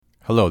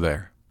Hello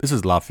there. This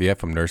is Lafayette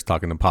from Nerds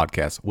Talking the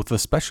Podcast with a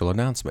special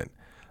announcement.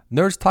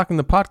 Nerds Talking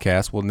the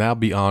Podcast will now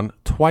be on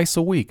twice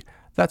a week.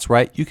 That's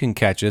right, you can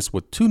catch us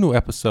with 2 new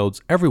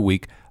episodes every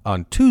week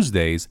on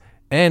Tuesdays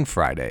and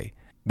Friday.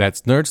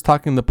 That's Nerds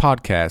Talking the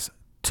Podcast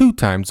 2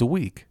 times a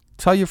week.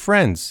 Tell your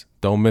friends.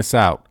 Don't miss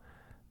out.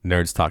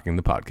 Nerds Talking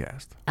the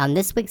Podcast. On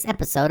this week's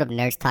episode of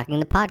Nerds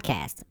Talking the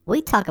Podcast,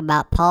 we talk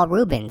about Paul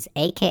Reubens,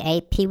 a.k.a.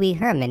 Pee Wee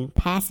Herman,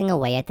 passing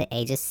away at the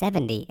age of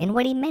 70 and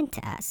what he meant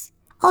to us.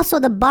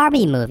 Also, the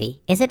Barbie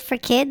movie. Is it for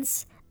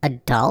kids?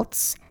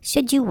 Adults?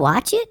 Should you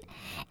watch it?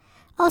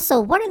 Also,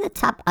 what are the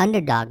top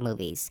underdog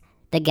movies?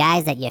 The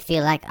guys that you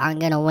feel like aren't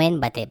going to win,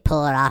 but they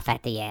pull it off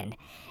at the end.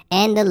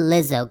 And the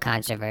Lizzo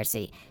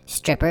controversy.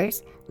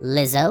 Strippers?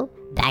 Lizzo?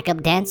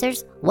 Backup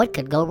dancers? What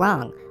could go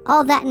wrong?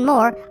 All that and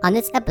more on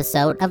this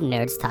episode of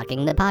Nerds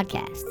Talking the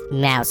Podcast.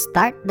 Now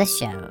start the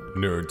show.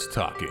 Nerds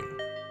Talking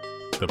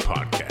the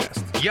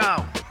Podcast.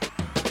 Yo,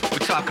 we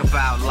talk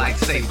about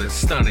lightsabers,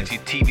 stunning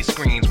your TV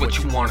screens, what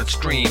you want to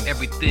stream,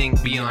 everything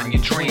beyond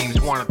your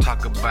dreams. Want to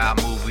talk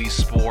about movies,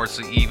 sports,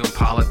 or even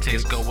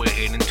politics? Go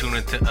ahead and tune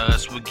into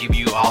us. We'll give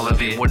you all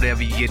of it.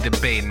 Whatever you're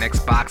debating,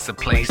 Xbox or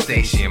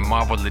PlayStation,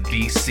 Marvel or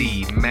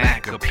DC,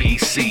 Mac or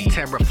PC.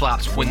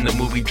 Teraflops when the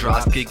movie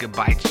drops,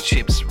 gigabytes,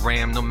 chips,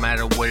 RAM, no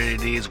matter what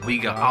it is, we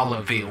got all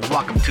of it.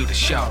 Welcome to the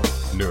show.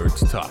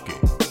 Nerds Talking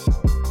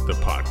the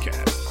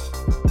Podcast.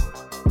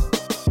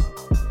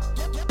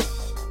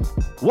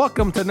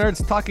 Welcome to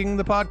Nerds Talking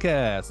the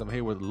Podcast. I'm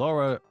here with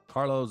Laura,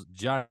 Carlos,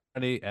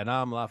 Johnny, and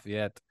I'm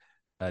Lafayette.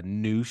 A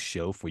new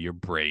show for your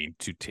brain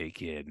to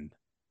take in.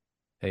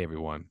 Hey,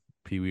 everyone.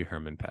 Pee Wee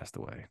Herman passed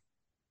away.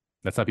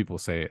 That's how people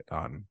say it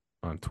on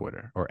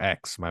Twitter. Or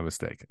X, my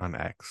mistake, on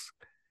X.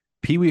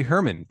 Pee Wee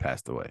Herman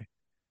passed away.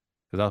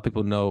 Because a lot of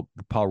people know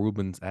Paul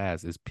Reubens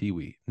as is Pee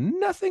Wee.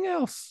 Nothing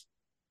else.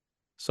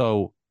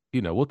 So,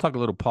 we'll talk a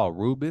little Paul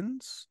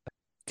Reubens.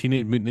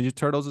 Teenage Mutant Ninja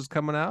Turtles is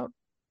coming out.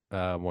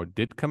 Or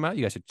did come out.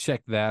 You guys should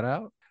check that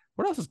out.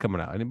 What else is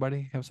coming out?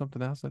 Anybody have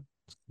something else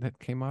that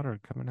came out or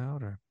coming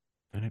out or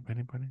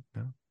anybody?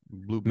 No.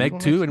 Meg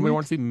 2. Anybody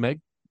want to see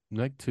Meg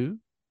 2?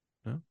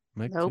 No.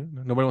 Meg 2.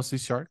 No? Nobody wants to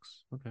see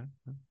Sharks. Okay.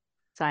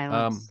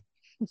 Silence.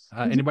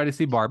 Anybody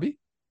see Barbie?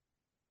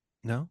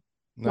 No.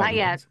 Not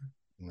yet.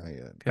 Not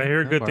yet. I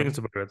heard good Barbie. things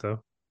about it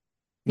though.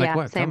 Like Yeah,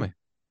 what? same. Tell me.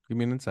 Give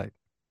me an insight.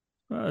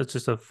 It's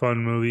just a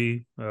fun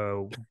movie.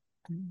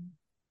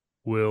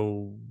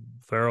 Will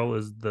Ferrell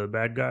is the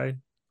bad guy.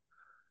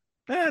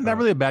 Not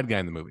really a bad guy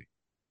in the movie,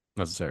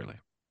 necessarily.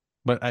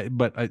 But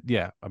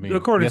yeah. I mean,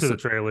 According yes, to the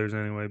trailers,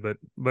 anyway. But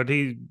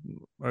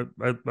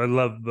I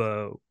love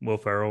Will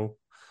Ferrell.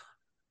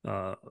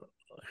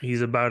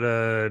 He's about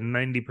a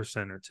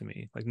 90%er to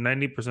me. Like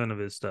 90% of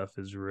his stuff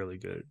is really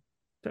good.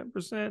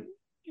 10%.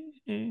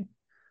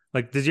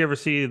 Like, did you ever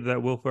see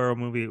that Will Ferrell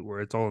movie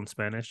where it's all in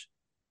Spanish?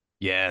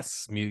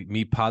 Yes,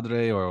 Mi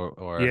Padre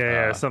or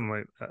Yeah, something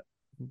like that.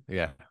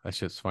 Yeah, that's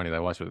just funny. I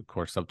watch it with, of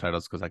course,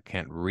 subtitles because I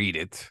can't read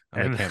it.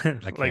 I And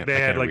can't, like they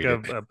had like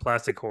a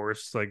plastic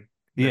horse, like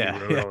that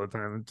he rode all the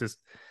time. It's just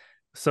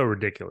so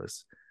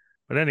ridiculous.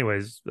 But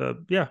anyways,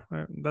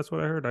 that's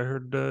what I heard. I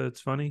heard it's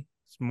funny.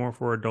 It's more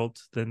for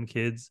adults than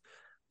kids.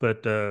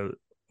 But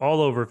all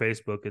over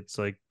Facebook, it's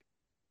like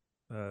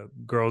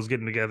girls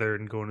getting together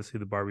and going to see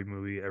the Barbie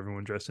movie.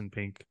 Everyone dressed in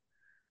pink.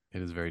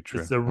 It is very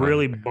true. It's a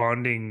really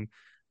bonding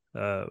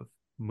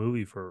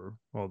movie for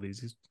all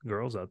these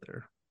girls out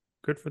there.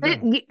 Good for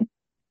them.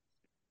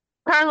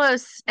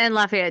 Carlos and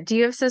Lafayette, do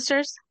you have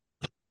sisters?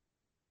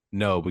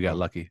 No, we got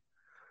lucky.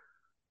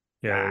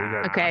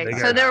 Yeah. Okay,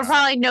 so there were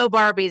probably no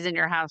Barbies in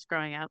your house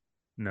growing up.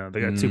 No,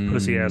 they got 2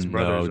 pussy ass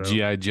brothers. No,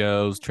 G.I.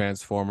 Joes,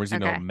 Transformers,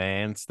 Okay.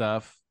 Man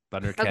stuff,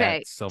 Thundercats,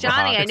 Okay, Silverhawks.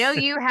 Johnny, I know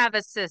you have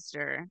a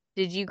sister.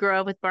 Did you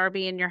grow up with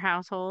Barbie in your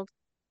household?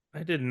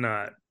 I did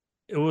not.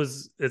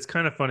 It's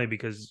kind of funny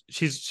because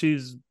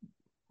she's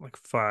like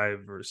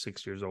 5 or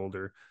 6 years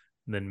older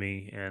than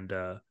me, and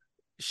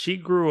she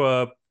grew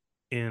up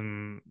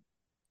in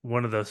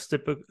one of those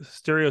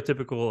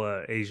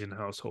stereotypical Asian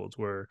households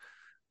where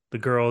the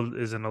girl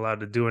isn't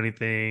allowed to do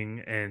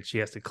anything and she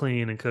has to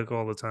clean and cook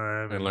all the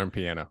time And learn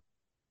piano.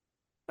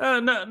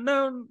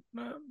 No.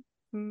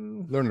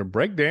 Learn to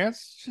break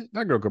dance.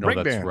 That girl could No, break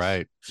that's dance.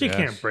 right. She Yes.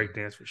 can't break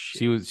dance for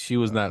shit. She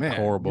was not Man,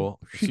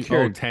 horrible. she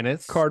carried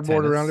tennis.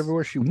 Cardboard tennis. around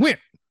everywhere she went.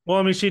 Well,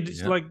 I mean, she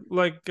Yeah.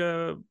 like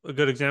a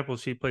good example.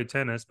 She played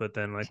tennis, but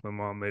then like my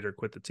mom made her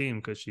quit the team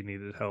because she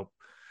needed help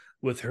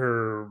with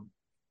her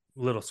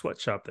little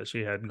sweatshop that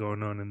she had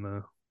going on in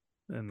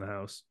the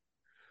house.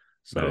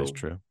 So That is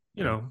true.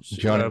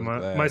 Johnny was my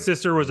glad.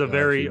 sister was a Glad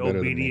very she's better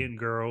than me. obedient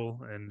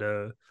girl,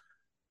 and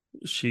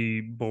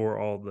she bore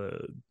all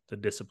the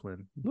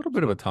discipline. A little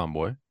bit of a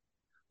tomboy. A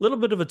little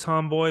bit of a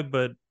tomboy,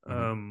 but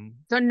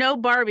So no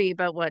Barbie,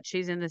 but what?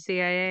 She's in the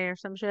CIA or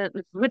some shit?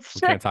 What's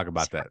We can't talk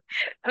about that.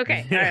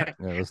 Okay, all yeah, right.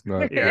 Yeah, let's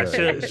not.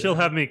 yeah, she'll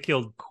have me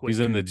killed quick. He's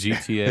in the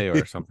GTA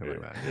or something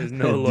like that. There's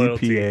no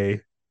loyalty.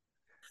 DPA.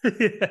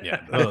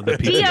 Yeah. Oh, the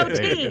DOT.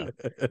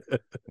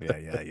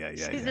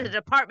 Yeah. She's in the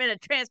Department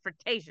of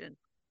Transportation.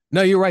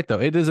 No, you're right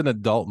though. It is an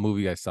adult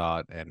movie. I saw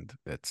it, and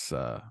it's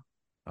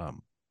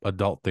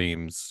adult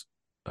themes,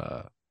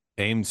 uh,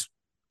 aimed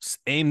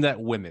aimed at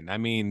women. I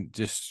mean,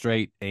 just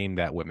straight aimed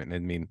at women. I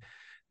mean,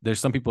 there's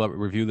some people that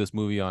review this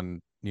movie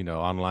on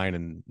online,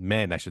 and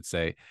men, I should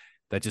say,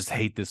 that just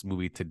hate this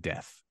movie to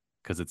death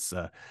because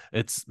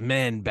it's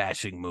man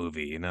bashing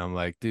movie, and I'm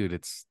like, dude,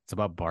 it's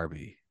about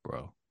Barbie,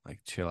 bro. Like,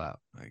 chill out.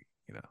 Like,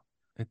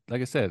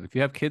 like I said, if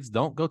you have kids,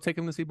 don't go take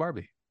them to see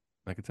Barbie.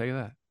 I can tell you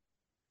that.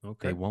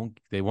 Okay.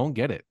 They won't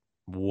get it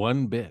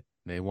one bit.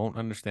 They won't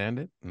understand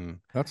it. And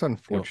That's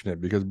unfortunate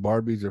because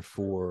Barbies are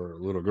for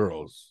little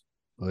girls.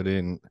 They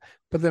didn't,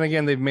 but then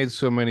again, they've made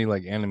so many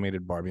like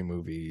animated Barbie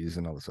movies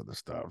and all this other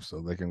stuff,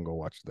 so they can go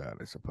watch that,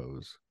 I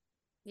suppose.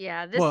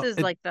 Yeah, this well, is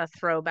like the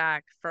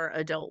throwback for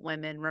adult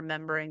women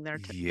remembering their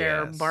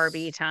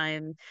Barbie yes,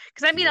 time.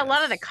 Because I mean, a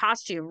lot of the yes.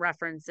 costume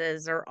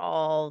references are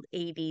all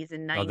 80s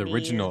and The 90s.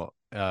 original,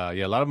 yeah,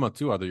 a lot of them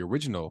too are the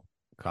original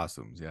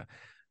costumes, yeah.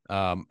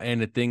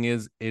 And the thing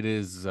is,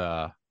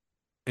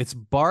 it's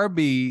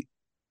Barbie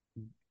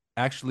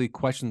actually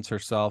questions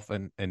herself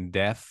and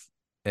death,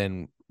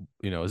 and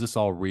is this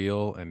all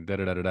real, and da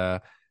da da da da.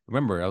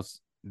 Remember,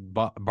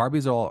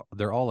 Barbies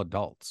they're all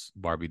adults.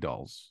 Barbie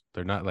dolls,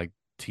 they're not like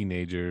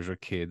teenagers or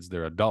kids,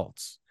 they're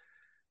adults.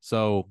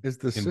 So Is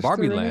the in sister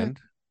Barbie in it? Land,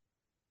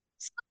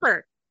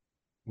 Skipper.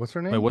 What's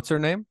her wait, name? what's her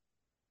name?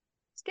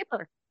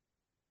 Skipper.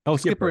 Oh,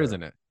 Skipper Skipper. is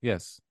in it.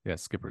 Yes,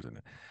 Skipper's in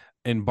it.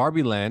 In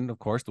Barbie Land, of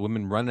course, the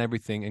women run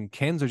everything, and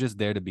Kens are just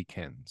there to be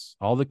Kens.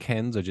 All the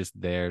Kens are just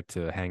there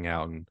to hang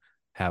out and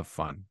have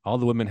fun. All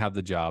the women have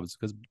the jobs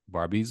because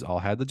Barbies all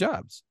had the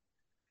jobs.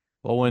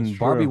 Well, That's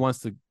true.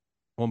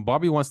 when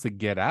Barbie wants to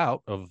get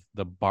out of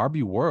the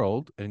Barbie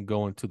world and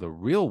go into the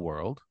real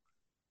world,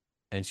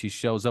 and she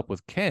shows up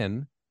with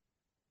Ken,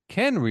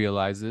 Ken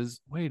realizes,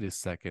 wait a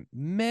second,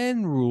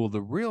 men rule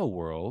the real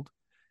world,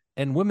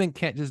 and women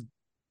can't just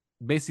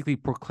basically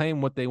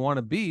proclaim what they want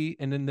to be,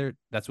 and then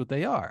that's what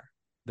they are.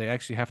 They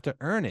actually have to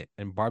earn it.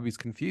 And Barbie's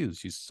confused.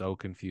 She's so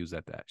confused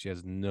at that. She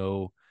has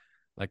no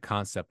like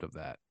concept of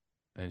that.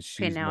 And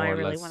Okay, she's now I more or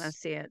really want to less,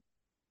 see it.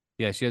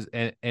 yeah, she has,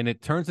 and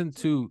it turns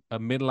into a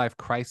midlife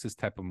crisis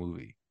type of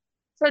movie.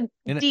 So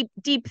And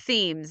deep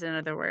themes, in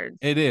other words.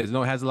 it is.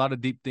 No, it has a lot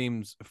of deep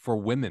themes for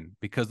women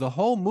because the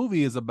whole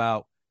movie is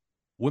about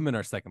women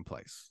are second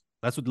place.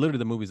 That's what literally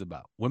the movie's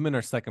about. Women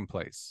are second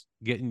place.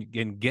 Get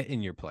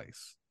in your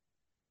place.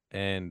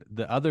 And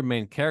the other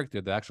main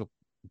character, the actual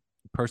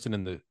person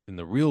in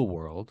the real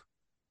world,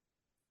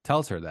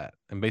 tells her that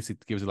and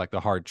basically gives her like the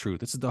hard truth.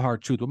 This is the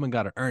hard truth. Women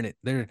got to earn it.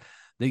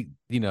 They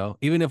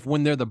even if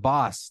when they're the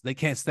boss, they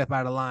can't step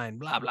out of line.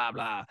 Blah blah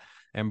blah.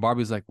 And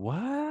Barbie's like, what?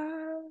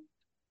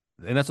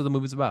 And that's what the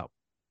movie's about.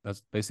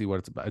 That's basically what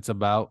it's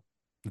about.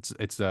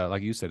 It's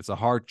like you said, it's a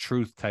hard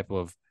truth type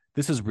of.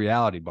 This is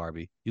reality,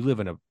 Barbie. You live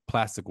in a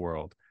plastic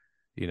world,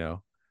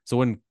 So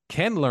when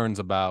Ken learns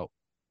about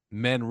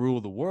men rule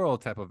the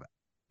world type of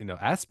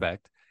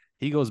aspect,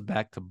 he goes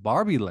back to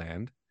Barbie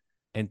Land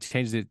and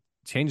changes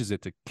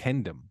it to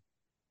Kendom.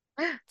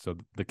 So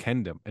the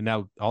Kendom, and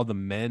now all the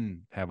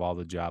men have all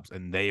the jobs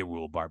and they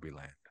rule Barbie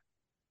Land.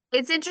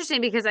 It's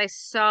interesting because I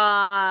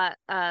saw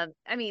I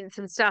mean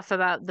some stuff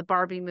about the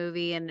Barbie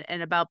movie and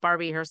about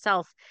Barbie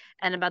herself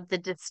and about the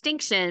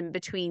distinction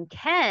between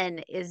Ken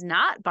is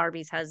not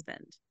Barbie's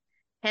husband.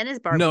 Ken is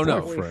No, Barbie's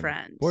no,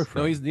 boyfriend.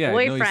 no. He's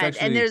Boyfriend.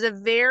 And actually, there's a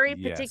very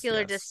yes, particular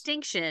yes.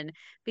 distinction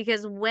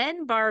because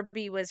when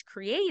Barbie was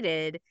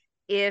created,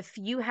 if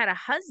you had a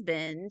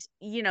husband,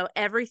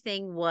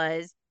 everything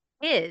was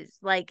his.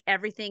 Like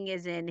everything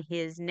is in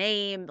his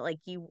name. Like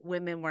you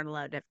women weren't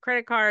allowed to have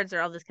credit cards or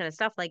all this kind of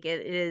stuff. Like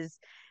it is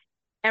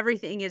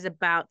everything is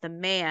about the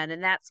man.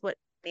 And that's what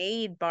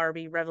made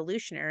Barbie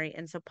revolutionary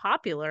and so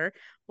popular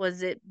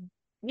was it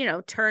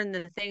turn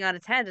the thing on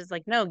its head. Is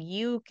like, no,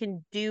 you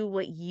can do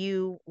what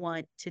you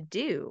want to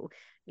do.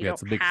 You Yeah,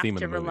 it's don't a big have theme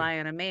in to the movie. rely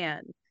on a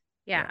man.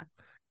 Yeah. Yeah.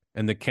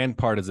 And the Ken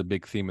part is a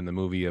big theme in the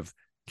movie of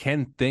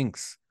Ken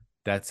thinks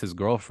that's his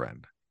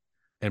girlfriend.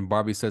 And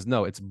Barbie says,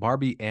 no, it's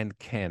Barbie and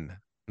Ken,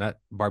 not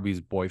Barbie's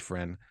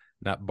boyfriend,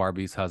 not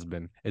Barbie's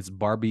husband. It's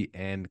Barbie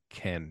and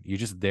Ken. You're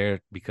just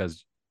there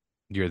because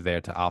you're there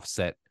to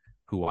offset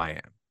who I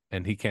am.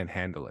 And he can't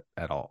handle it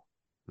at all.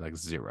 Like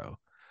zero.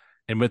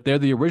 But they're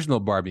the original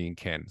Barbie and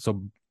Ken.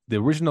 So the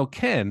original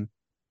Ken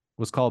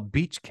was called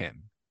Beach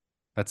Ken.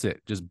 That's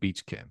it, just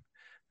Beach Ken.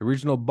 The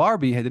original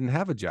Barbie didn't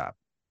have a job.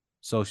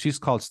 So she's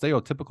called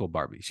stereotypical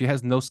Barbie. She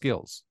has no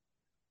skills.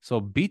 So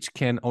Beach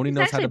Ken only It's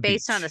knows how actually to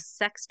based on a beach.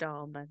 sex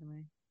doll, by the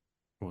way.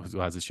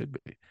 Well, as it should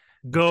be.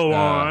 Go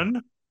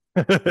on.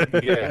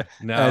 Yeah.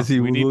 No, as he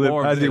we need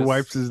more of as he this.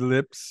 wipes his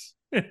lips.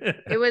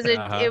 It was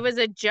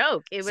a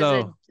joke.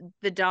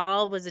 The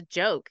doll was a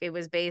joke. It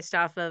was based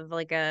off of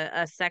like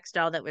a sex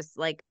doll that was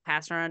like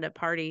passed around at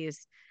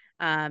parties.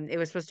 It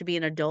was supposed to be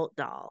an adult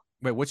doll.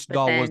 Wait, which But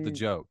doll was the then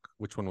joke?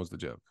 Which one was the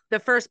joke? the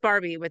first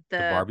Barbie with The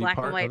the Barbie black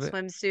and part white of it?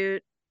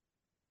 swimsuit.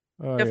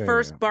 Oh The yeah,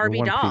 first yeah. The Barbie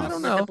one I doll don't piece.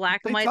 with the know.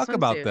 black and They white talk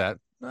about swimsuit. that.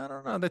 I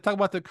don't know. They talk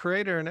about the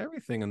creator and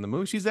everything in the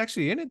movie. She's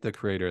actually in it, the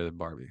creator of the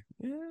Barbie.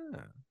 Yeah.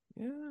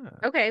 Yeah.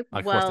 Okay,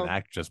 Of course, an well,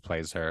 actress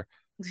plays her.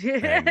 you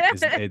And can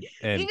is it look it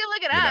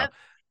you know, up.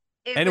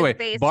 it Anyway, was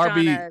based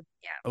Barbie. on a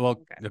Well,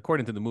 okay.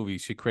 according to the movie,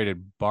 she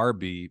created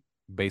Barbie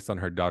based on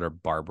her daughter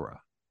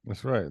Barbara,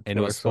 That's right. That's and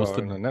it what was I saw supposed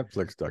to in a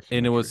Netflix documentary.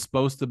 and it was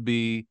supposed to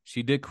be.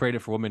 She did create it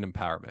for women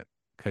empowerment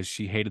because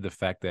she hated the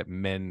fact that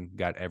men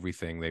got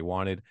everything they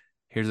wanted.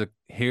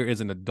 Here is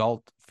an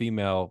adult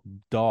female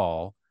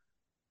doll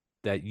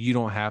that you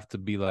don't have to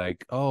be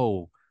like,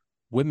 oh,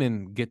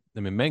 women get.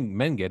 I mean,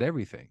 men get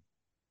everything.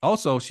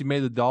 Also, she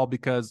made the doll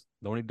because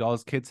the only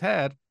dolls kids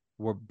had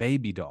were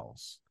baby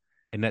dolls,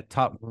 and that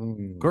taught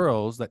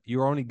girls that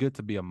you're only good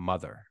to be a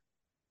mother.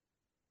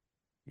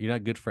 You're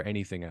not good for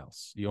anything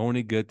else. You're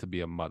only good to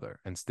be a mother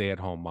and stay at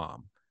home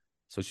mom.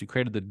 So she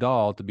created the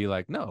doll to be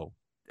like, no,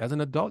 as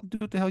an adult, do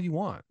what the hell you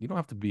want. You don't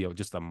have to be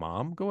just a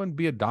mom. Go and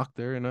be a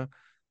doctor and a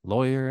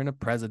lawyer and a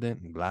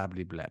president and blah,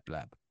 blah, blah,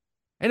 blah.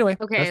 Anyway,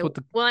 Okay, that's what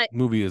the what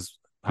movie is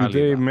Did highly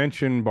they about.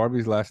 mention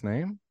Barbie's last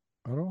name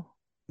at all?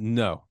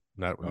 No,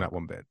 not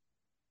one bit.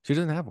 She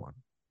doesn't have one.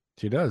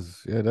 She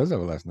does. Yeah, it does have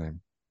a last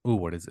name. Ooh,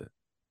 what is it?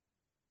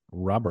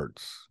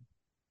 Roberts.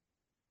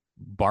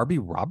 Barbie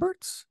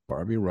Roberts?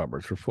 Barbie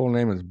Roberts. Her full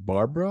name is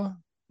Barbara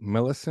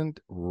Millicent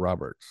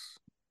Roberts.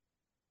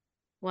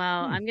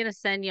 well, I'm gonna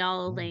send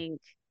y'all a link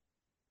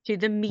to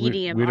the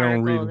Medium we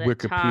don't read article that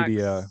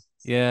Wikipedia. talks.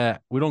 Yeah,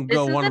 we don't This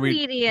go is want the to read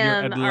your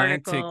Medium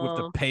Atlantic with the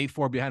article. pay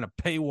for behind a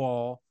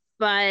paywall.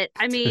 But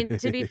I mean,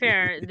 to be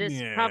fair, this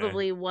Yeah.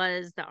 probably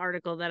was the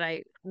article that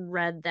I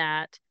read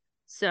that.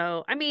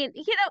 So I mean,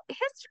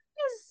 history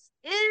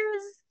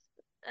is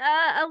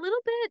a little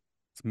bit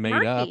It's made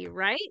murky, up.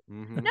 right?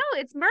 Mhm. No,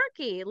 it's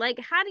murky. Like,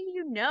 how do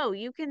you know?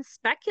 You can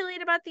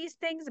speculate about these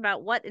things,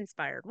 about what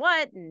inspired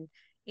what, and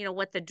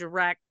what the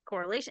direct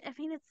correlation. I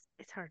mean,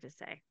 it's hard to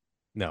say.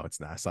 No, it's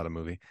not. I saw the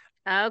movie.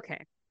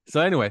 Okay. So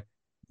anyway,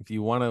 if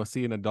you want to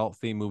see an adult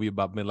themed movie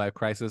about midlife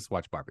crisis,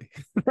 watch Barbie.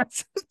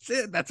 That's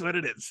it. That's what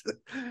it is.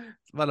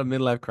 It's about a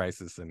midlife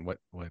crisis and what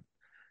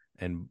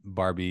and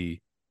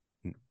Barbie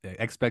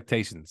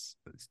expectations.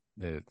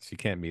 She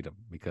can't meet them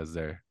because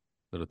they're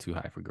a little too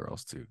high for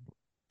girls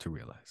to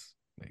realize.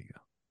 There you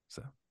go.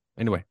 So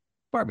anyway,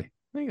 Barbie.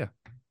 There you go.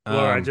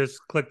 Well, I just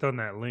clicked on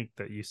that link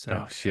that you sent.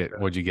 Oh shit!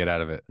 What'd you get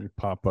out of it? You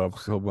pop up a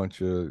whole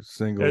bunch of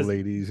single There's-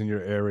 ladies in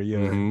your area.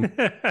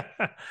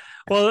 Mhm.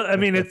 Well, I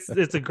mean, it's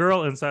a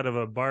girl inside of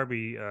a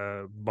Barbie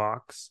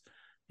box,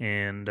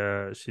 and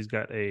she's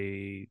got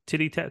a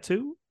titty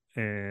tattoo,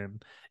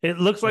 and it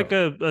looks like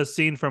a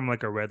scene from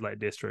like a red light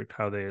district,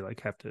 how they like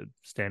have to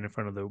stand in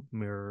front of the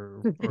mirror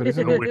But or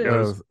isn't the it,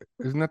 windows.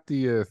 isn't that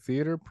the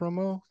theater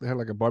promo? They had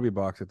like a Barbie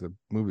box at the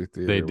movie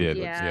theater. They where did.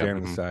 you, Yeah. stand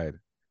on the Mhm. side.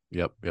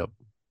 Yep.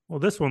 Well,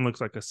 this one looks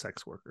like a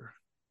sex worker.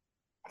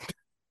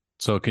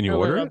 So can you A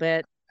order little it?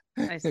 bit.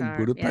 I In saw it.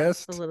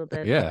 Budapest? Yeah, a little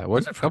bit. Yeah.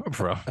 Where's it coming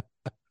from?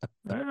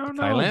 I don't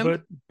know,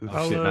 Thailand? but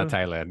Oh, shit, not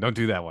Thailand. Don't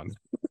do that one.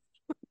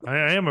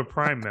 I am a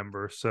Prime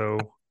member, so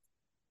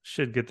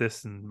should get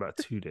this in about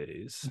 2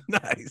 days.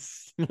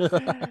 Nice.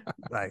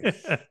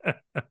 Nice.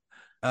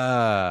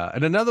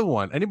 And another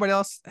one.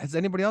 Has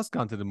anybody else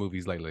gone to the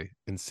movies lately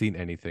and seen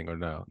anything or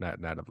no?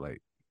 Not of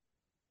late.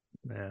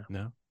 Yeah.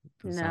 No.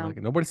 Doesn't sound No. like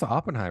it. Nobody saw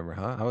Oppenheimer,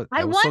 huh?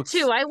 I was want so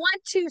to. I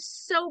want to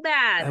so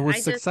bad. I was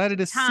just excited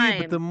to see it,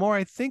 but the time. more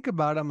I think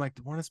about it, I'm like,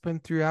 do I want to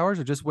spend 3 hours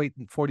or just wait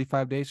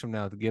 45 days from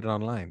now to get it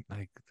online?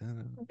 Like,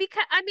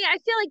 Because I mean, I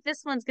feel like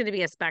this one's going to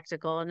be a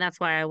spectacle, and that's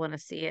why I want to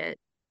see it.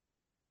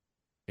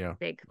 yeah.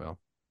 Big. Well,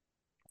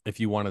 if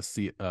you want to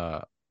see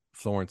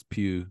Florence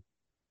Pugh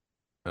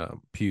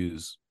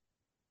pews,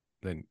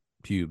 then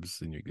pubes,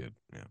 then you're good.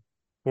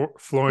 Yeah.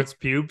 Florence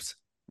Pubes.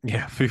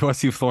 Yeah, if you want to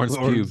see Florence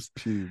Pubes,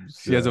 Pubes.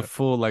 she has a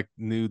full like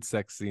nude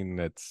sex scene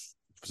that's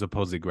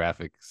supposedly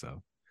graphic.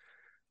 So,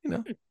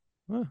 so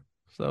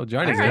All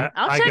Johnny's right,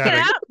 I'll I check gotta- it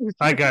out.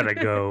 I gotta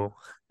go.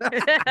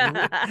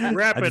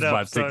 Wrap I it just up,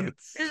 bought son.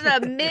 tickets. This is a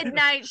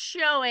midnight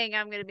showing.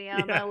 I'm going to be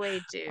on Yeah. my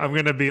way to. I'm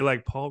gonna be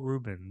like Paul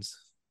Rubens.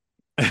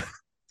 Oh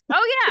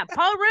yeah,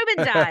 Paul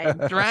Rubin died.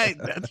 That's right.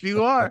 That's who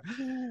you are.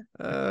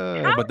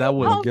 But that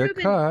was Paul Get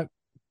Rubin- caught.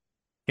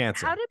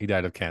 cancer. How did He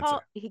died of cancer.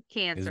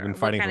 Cancer. He's been What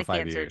fighting kind for of 5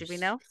 cancer? years. Do we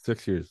know?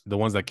 6 years. The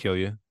ones that kill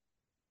you.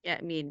 Yeah,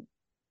 I mean,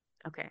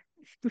 okay.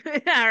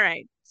 All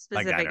right.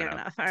 Like, I Specific don't know,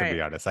 enough. All to right.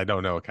 be honest, I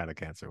don't know what kind of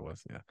cancer it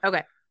was. Yeah.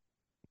 Okay.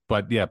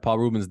 But yeah, Paul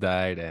Rubens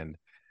died, and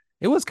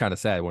it was kind of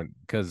sad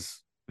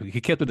because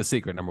he kept it a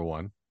secret. Number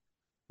one,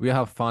 we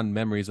have fond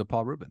memories of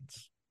Paul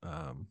Rubens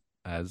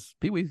as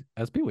Pee Wee.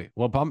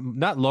 Well,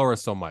 not Laura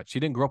so much. She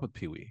didn't grow up with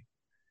Pee Wee.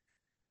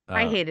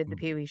 I hated the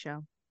Pee Wee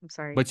show. I'm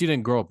sorry. But you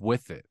didn't grow up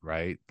with it,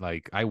 right?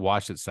 Like I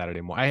watched it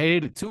Saturday morning. I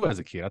hated it too as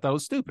a kid. I thought it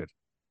was stupid,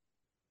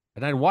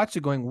 and I'd watch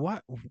it going,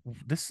 "What?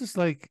 This is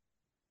like,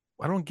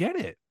 I don't get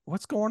it.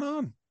 What's going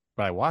on?"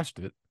 But I watched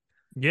it.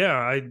 Yeah,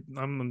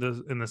 I'm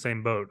in the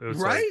same boat. It was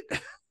Right?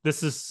 like,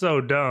 this is so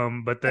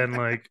dumb, but then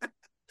like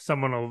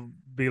someone will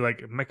be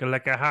like make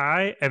a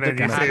high, and then Make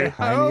a you say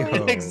high. Tiny Oh,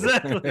 hoe.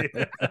 exactly.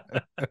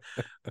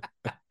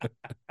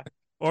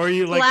 Or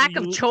you like lack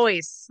you- of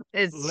choice.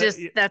 It's let- just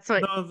that's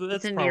what No,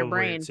 that's into your probably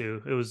brain. it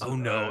too. It was Oh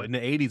no! In the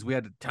 '80s, we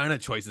had a ton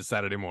of choices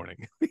Saturday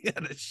morning.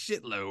 had a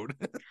shitload.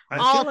 I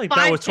All feel like that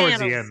 5 was towards the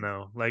channels. end,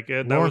 though. Like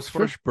that Lawrence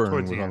was Fishburne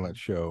towards was the on end. that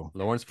show.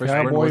 Lawrence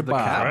Fishburne Cowboy was the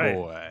Bob.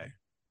 cowboy.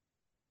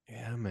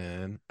 Yeah,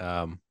 man.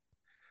 Yeah,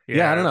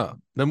 Yeah, I don't know.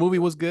 The movie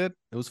was good.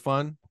 It was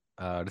fun.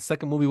 The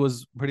second movie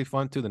was pretty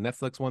fun too. The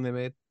Netflix one they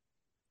made.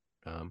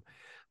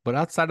 But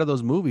outside of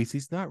those movies,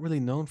 he's not really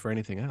known for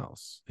anything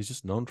else. He's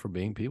just known for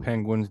being Pee-wee.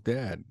 Penguin's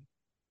dad.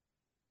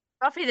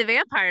 Buffy the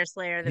Vampire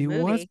Slayer, the He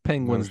movie. was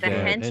Penguin's The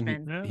dad,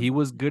 henchman. and he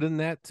was good in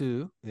that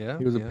too. Yeah,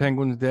 He was yeah. a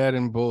Penguin's dad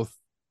in both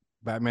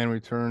Batman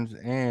Returns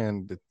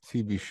and the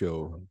TV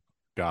show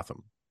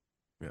Gotham.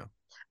 Yeah.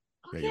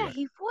 Oh, Yeah, yeah, you're right.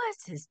 he was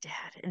his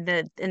dad in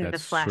the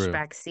That's true.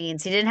 flashback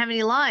scenes. He didn't have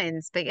any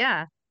lines, but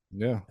yeah.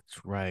 Yeah.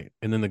 That's right.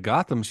 And then the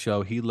Gotham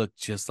show, he looked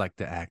just like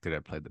the actor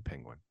that played the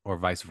Penguin, or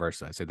vice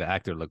versa. I said the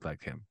actor looked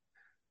like him.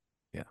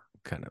 Yeah,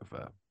 kind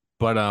of.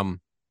 But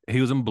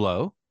he was in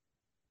Blow.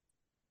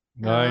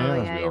 Oh, yeah.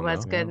 Yeah, he all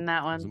was know. good in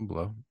that He was one. in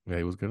Blow. Yeah,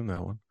 he was good in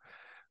that one.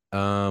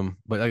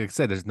 But like I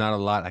said, there's not a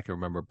lot I can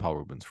remember Paul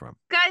Rubens from.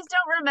 You guys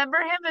don't remember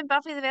him in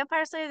Buffy the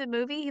Vampire Slayer, the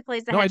movie? He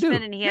plays the No, I do.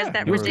 henchman, and he has Yeah,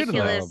 that he was good in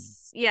that.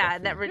 ridiculous. Yeah,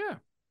 Buffy. that.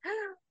 Yeah.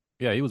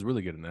 Yeah, he was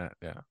really good in that.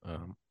 Yeah.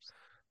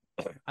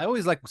 I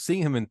always like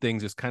seeing him in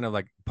things just kind of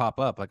like pop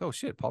up, like, oh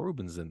shit, Paul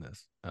Rubens is in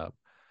this.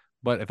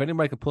 But if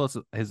anybody could pull us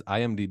his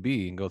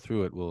IMDb and go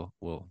through it,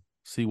 we'll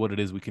see what it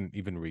is we can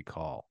even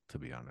recall, to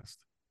be honest.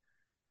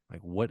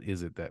 Like, what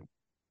is it that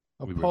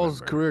we Paul's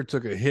remember? career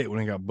took a hit when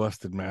he got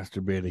busted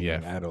masturbating Yeah,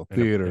 in adult in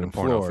a- theater in a in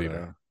porno Florida.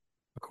 theater.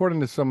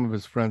 According to some of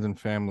his friends and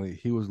family,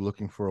 he was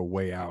looking for a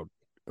way out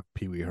of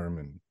Pee Wee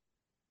Herman.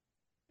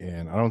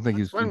 And I don't think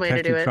he's One way to do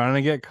intentionally it. trying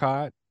to get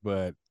caught,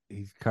 but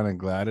he's kind of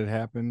glad it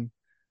happened.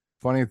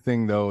 Funny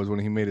thing, though, is when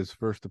he made his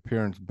first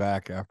appearance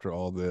back after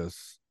all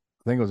this,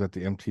 I think it was at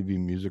the MTV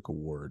Music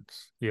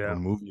Awards or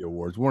Movie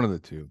Awards, one of the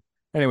two.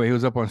 Anyway, he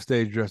was up on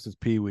stage dressed as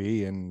Pee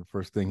Wee, and the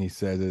first thing he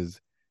says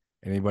is,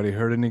 "Anybody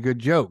heard any good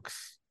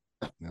jokes?"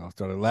 And I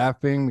started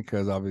laughing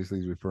because obviously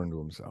he's referring to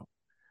himself.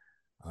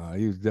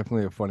 He was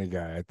definitely a funny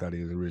guy. I thought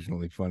he was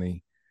originally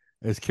funny.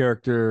 His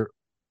character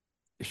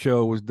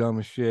show was dumb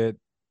as shit,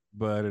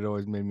 but it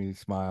always made me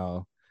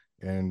smile.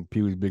 And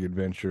Pee Wee's Big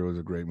Adventure was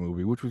a great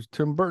movie, which was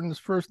Tim Burton's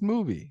first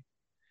movie.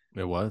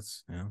 It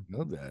was, yeah.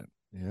 Know that,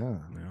 yeah.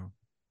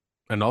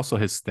 And also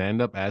his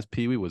stand-up as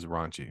Pee Wee was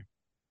raunchy.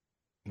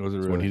 Was it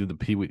really? When he did the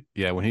Pee Wee,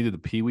 when he did the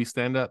Pee Wee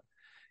stand-up,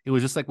 it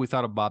was just like we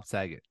thought of Bob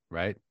Saget,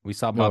 right? We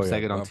saw Bob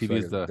Saget on Bob TV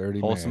as Saget, the dirty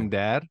wholesome man.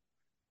 dad.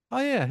 Oh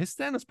yeah, his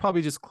stand-up's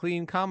probably just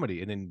clean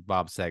comedy, and then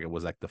Bob Saget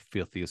was like the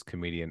filthiest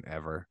comedian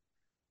ever,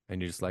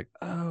 and you're just like,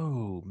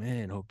 oh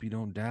man, hope you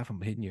don't die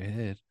from hitting your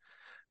head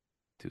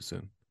too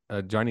soon.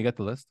 Johnny, you got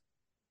the list?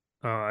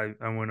 I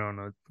went on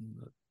a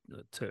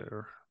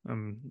tear.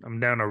 I'm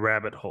down a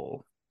rabbit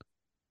hole.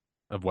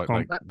 Of what,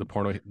 like the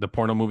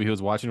porno movie he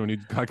was watching when he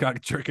got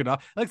jerking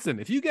off. Listen,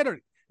 if you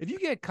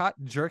get caught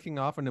jerking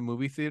off in a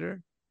movie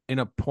theater, in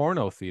a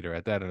porno theater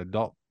at that, an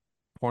adult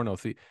porno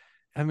theater,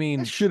 I mean,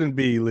 That shouldn't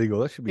be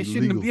illegal. That should be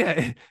legal.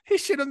 Yeah, it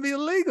shouldn't be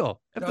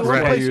illegal. If That's the one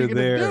right. place You're you're gonna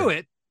there. do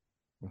it,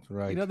 That's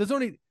right. you know, there's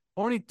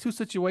only two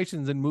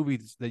situations in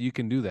movies that you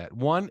can do that.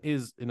 One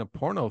is in a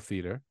porno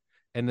theater,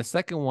 and the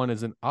second one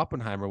is in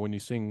Oppenheimer when you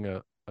sing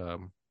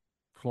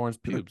Florence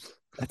Pubes.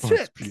 That's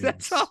Florence it. Pubes.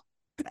 That's all.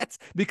 That's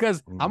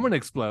because I'm gonna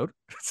explode.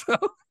 So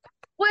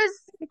Was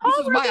this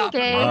Paul is my Rubin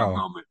gay? Oppenheimer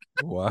moment.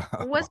 Wow.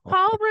 Was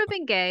Paul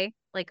Rubin gay?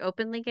 Like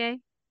openly gay?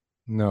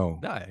 No.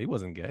 Nah, he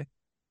wasn't gay.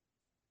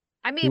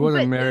 I mean, He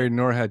wasn't but married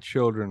nor had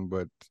children,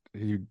 but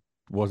he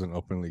wasn't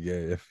openly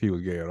gay, if he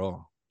was gay at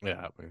all.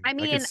 Yeah, I I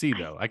mean, could see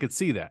though. I could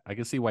see that. I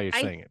could see why you're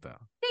I saying it though.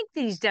 I think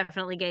that he's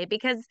definitely gay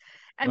because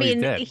I Oh, he's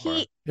mean dead, he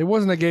Laura. It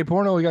wasn't a gay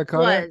porno he got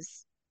caught at.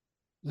 was.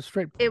 The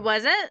straight It porno.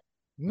 wasn't?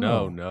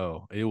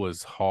 No, it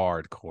was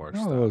hardcore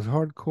No, stuff. it was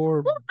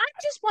hardcore. Well, I'm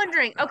just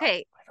wondering.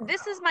 Okay,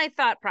 this is my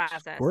thought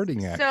process.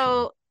 Squirting action.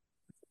 So,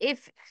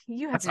 if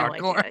you have That's no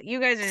hardcore. idea, you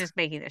guys are just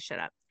making this shit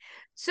up.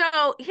 So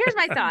here's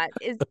my thought: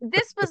 is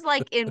this was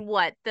like in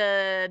what,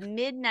 the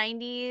mid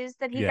 '90s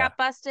that he Yeah. got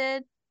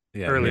busted?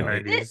 Yeah, Early yeah.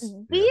 90s.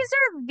 These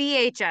are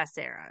VHS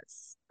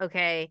eras.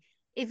 Okay.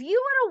 If you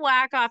want to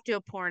whack off to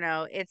a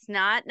porno, it's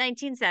not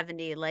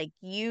 1970. Like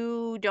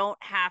you don't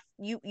have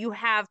you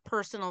have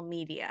personal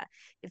media.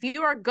 If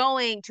you are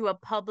going to a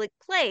public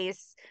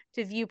place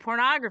to view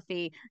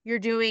pornography, you're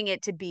doing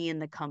it to be in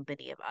the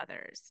company of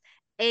others,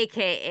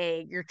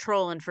 aka you're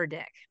trolling for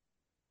dick,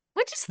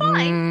 which is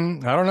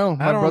fine. I don't know.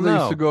 My don't brother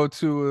used to know. go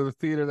to the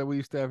theater that we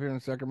used to have here in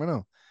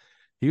Sacramento.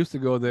 He used to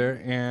go there,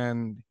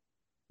 and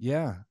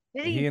yeah,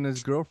 Did he and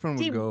his girlfriend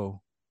would he-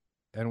 go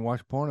and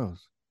watch pornos.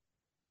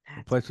 The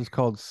That's place was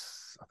called,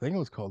 I think it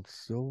was called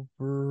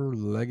Silver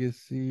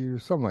Legacy or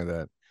something like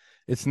that.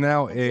 It's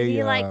now Did a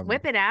he like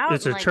whip it out?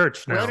 It's and, a like,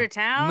 church go now. to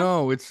town.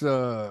 No, it's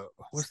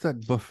what's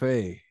that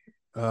buffet?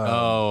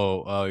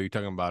 You're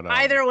talking about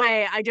Either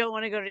way, I don't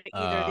want to go to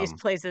either of these um,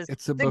 places.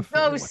 it's a The buffet.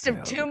 ghost What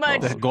of the too hell is it much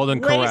called? The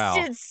Golden Corral.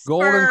 wasted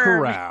Golden sperm.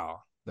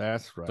 Corral.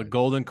 That's right. The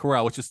Golden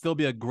Corral, which would still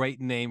be a great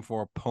name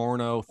for a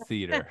porno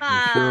theater.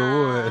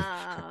 sure would.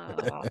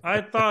 Oh.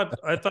 I thought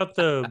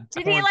the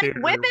Did he porn like theater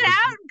whip it was-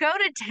 out and go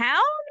to town?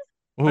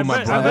 Oh, I my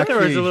bet brother. there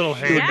was a little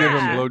She would hand. give him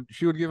Yeah.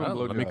 she would give him Oh,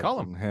 let me blowjobs call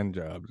him. and hand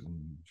jobs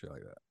and shit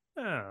like that.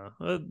 Yeah,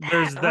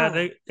 there's that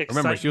excitement.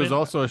 Remember, she was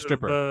also a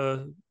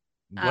stripper.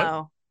 What?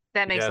 Oh,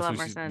 that makes a lot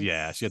more sense.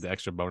 Yeah, she had the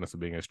extra bonus of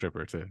being a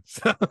stripper too.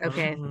 So.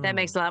 Okay, that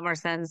makes a lot more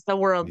sense. The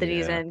world that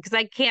he's Yeah. in, because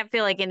I can't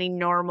feel like any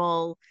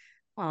normal.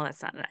 Well,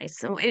 that's not nice.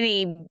 So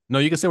any No,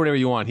 you can say whatever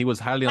you want. He was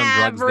highly on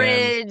drugs then.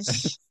 average,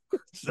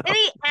 So, any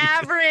he just-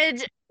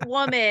 average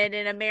woman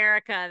in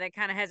America that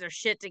kind of has her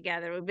shit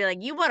together would be like,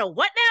 "You want to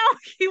what now?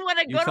 You want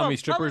to You go tell to me a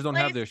strippers public don't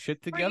have place their shit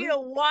for together? you to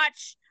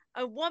watch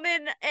a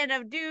woman and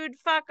a dude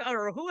fuck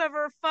or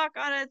whoever fuck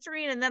on a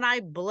screen, and then I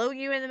blow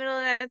you in the middle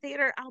of that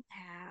theater? I'll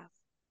pass."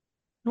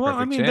 Well, I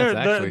Perfect mean, chance,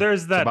 actually.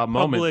 there's It's that about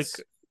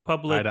moments.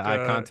 public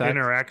Eye-to-eye contact.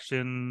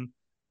 interaction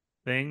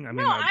thing. I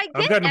mean, No, I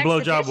I've get gotten a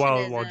blowjob while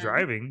exhibitionism.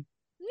 driving.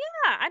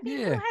 Yeah, I mean,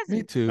 who Yeah, hasn't?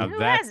 me too. Now Who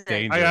that's hasn't?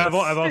 dangerous.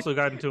 I've also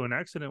gotten into an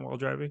accident while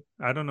driving.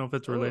 I don't know if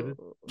it's related.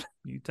 Ooh.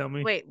 You tell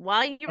me. Wait,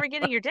 while you were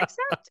getting your dick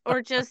sucked,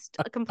 or just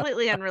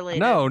completely unrelated?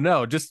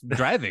 No, just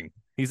driving.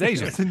 He's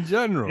Asian. Just in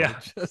general. Yeah.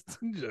 Just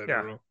in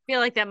general. I feel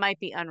like that might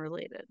be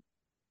unrelated.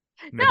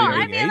 Maybe No, Being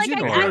I mean, Asian like,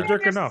 or- Maybe I we're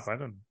jerking understand. off. I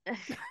don't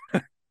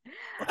know.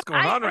 What's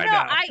going on right no,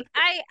 now?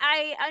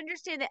 I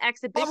understand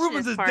the Paul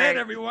Rubens exhibitionist is part. dead,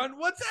 everyone.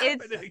 What's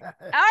It's- happening?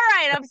 All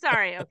right, I'm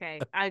sorry. Okay,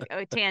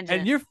 tangent.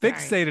 And you're Sorry.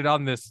 fixated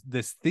on this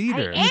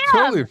theater. I You're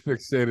totally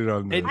fixated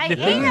on this. And I the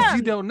thing is, you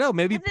am, don't know.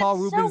 Maybe 'cause Paul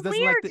it's Rubens so doesn't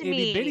like weird the to itty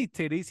me. bitty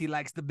titties. He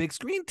likes the big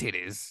screen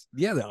titties,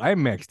 Yeah, the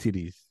IMAX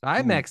titties.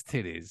 IMAX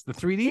titties, the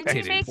 3D Did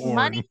he titties. make porn.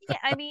 money?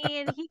 I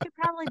mean, he could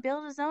probably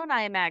build his own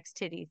IMAX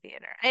titty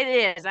theater.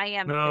 It is. I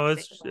am. No,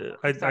 it's fixated.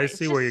 I Sorry.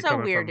 see it's where just you're so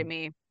coming weird from. to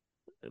me.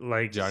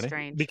 Like Johnny?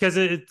 Strange. because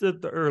it's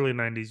the early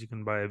 '90s. You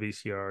can buy a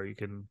VCR. You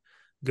can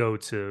go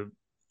to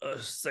a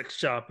sex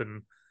shop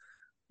and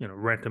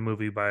rent a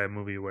movie, buy a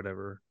movie, or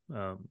whatever.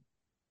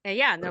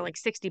 Yeah, and they're like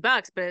 $60,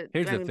 but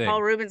Here's I the mean, thing.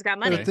 Paul Rubens got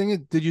But money. the thing is,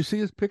 did you see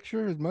his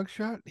picture, his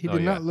mugshot? He Oh,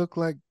 did yeah. not look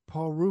like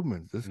Paul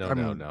Rubens. This No, I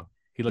no, mean, no.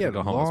 He he looked had like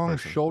a homeless long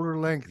person. shoulder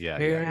length Yeah,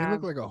 hair. yeah. He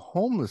looked like a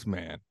homeless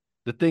man.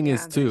 The thing Yeah,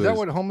 is, too, Is that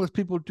what homeless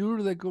people do?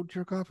 Do they go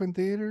jerk off in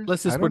theaters?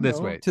 let's just I put it don't this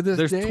know. way: To this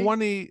there's day,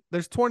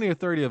 20 or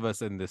 30 of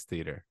us in this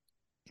theater,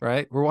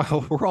 right? We're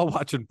all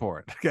watching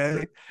porn.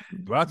 Okay,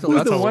 that's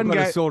Who's the a one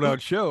guy- sold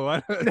out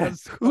show.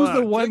 That's a who's lot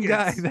the of one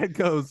guy tickets. that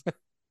goes,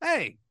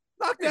 "Hey,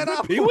 knock that Is it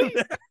off"? Pee-wee?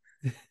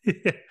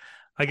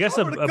 I guess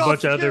I'm a gonna call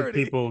bunch of other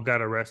security. people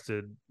got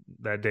arrested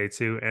that day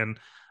too, and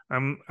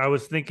I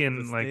was thinking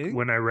This like thing?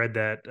 when I read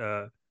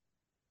that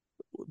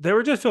they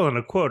were just filling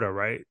a quota,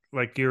 right?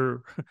 Like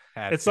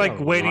it's like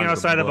Oh, waiting on the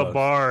outside of a bus.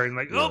 bar and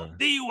like, oh,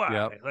 Yeah. DUI.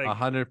 Yep, Like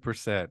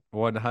 100%,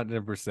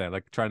 100%,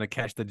 like trying to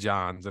catch the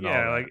Johns and all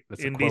yeah, that. like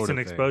It's a quota indecent thing.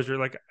 exposure.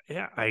 Like,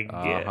 yeah, I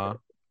get. Uh-huh.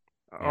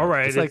 All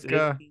right, It's like,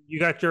 you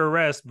got your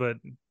arrest, but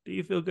do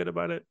you feel good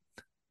about it?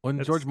 When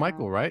It's- George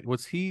Michael, right?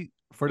 Was he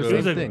for the It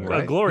same was thing, a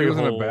right? glory He was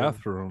in a hole.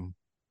 bathroom.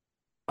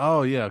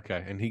 Oh yeah,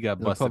 okay. And he got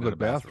In a busted public in a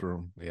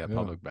bathroom. bathroom. Yeah, Yeah.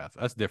 public bath.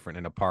 That's different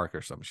in a park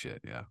or some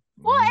shit. Yeah.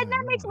 Well, Yeah, and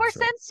that makes more that's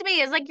right. sense to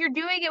me. It's like you're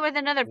doing it with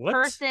another What?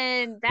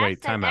 person. That's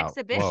Wait, the time out.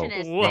 Whoa,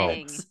 exhibitionist whoa.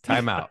 thing.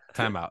 Time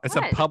out. It's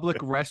a What? public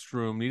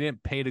restroom. You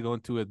didn't pay to go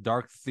into a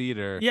dark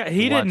theater. Yeah, to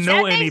he didn't watch- know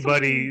That makes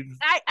anybody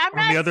I'm on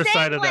not the other saying,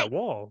 side of like, that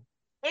wall.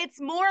 It's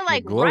more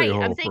like glory right.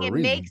 I'm hole saying for a it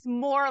reason. makes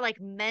more like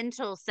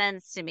mental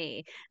sense to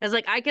me. It's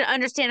like I could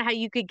understand how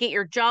you could get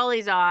your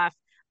jollies off,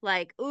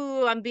 like,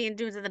 ooh, I'm doing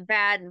something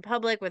bad in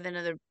public with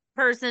another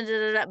person,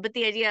 but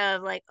the idea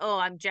of like, oh,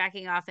 I'm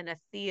jacking off in a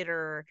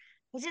theater,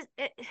 it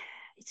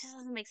just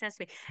doesn't make sense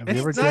to me. Have you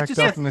ever It's not jacked just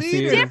off a in the theater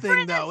theater? thing,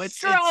 Different though. It's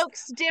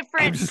strokes,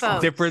 different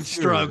folks. different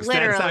strokes.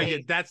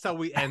 Literally. That's how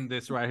we end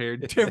this right here.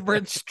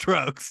 Different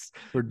strokes.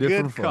 For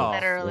different Good call.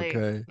 folks. Literally.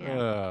 Okay.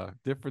 Yeah.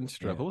 Different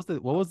strokes. Yeah.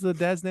 What was the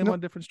dad's name No. on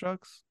Different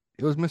Strokes?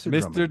 It was Mr.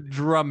 Mr. Drummond.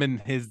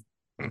 Drummond. His.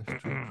 Mr.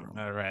 Drummond.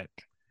 All right.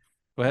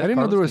 Go I ahead, didn't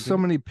know there Carlos, was so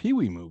continue. many Pee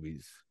Wee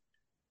movies.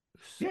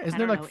 Yeah, I isn't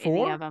there don't like know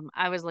any 4? of them.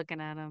 I was looking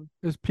at them.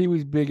 There's Pee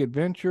Wee's Big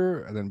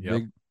Adventure, and then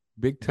Yep.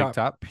 Big Top,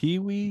 Top. Pee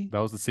Wee, That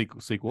was the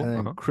sequel. and then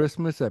Uh-huh.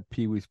 Christmas at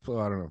Pee Wee's Play.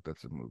 I don't know if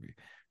that's a movie.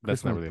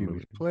 That's not Christmas really a Pee movie.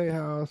 Wee's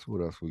Playhouse.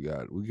 What else we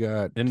got? We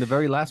got And the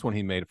very last one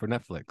he made for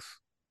Netflix.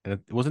 And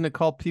wasn't it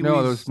called Pee Wee's?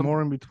 no. There's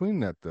more in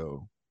between that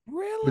though.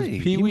 Really?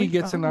 Pee He Wee made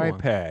gets an another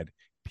one. iPad.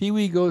 Pee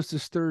Wee goes to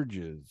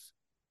Sturgis.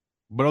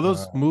 But are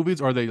those Uh,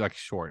 movies or are they like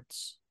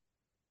shorts?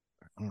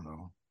 I don't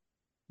know.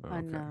 Oh, okay.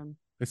 Unknown.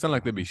 They sound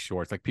like they'd be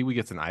shorts. Like Pee Wee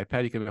gets an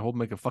iPad. You can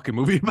make a fucking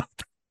movie about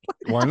that.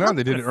 Why not?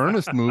 They did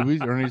Ernest movies.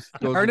 Ernest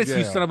goes Ernest, to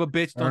you jail. son of a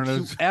bitch. Don't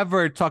Ernest. you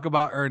ever talk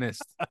about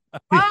Ernest. Oh,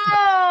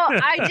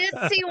 I did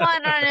see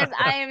one on his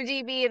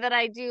IMDb that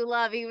I do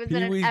love. He was in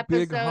Pee an Wee's episode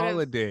Big of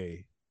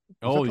Holiday.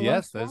 Oh, that the yes.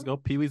 last Let's one? go.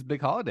 Pee Wee's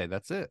Big Holiday.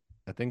 That's it.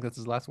 I think that's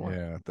his last one.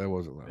 Yeah, that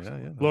wasn't last. Yeah, one.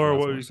 yeah. that's Laura, the last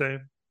what were one. you saying?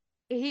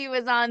 he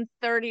was on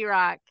 30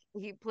 Rock.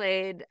 He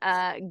played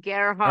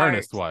Gerhardt.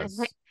 Ernest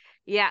was.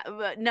 Yeah,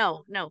 but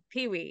no,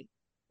 Pee Wee.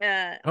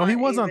 Oh, he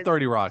was on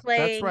 30 Rock. That's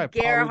Playing right.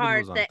 Paul Rubens Gerhardt,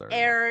 was on the 30 Rock.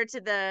 heir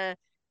to the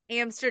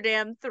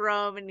Amsterdam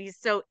throne, and he's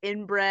so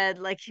inbred,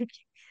 like he can't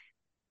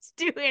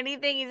do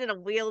anything. He's in a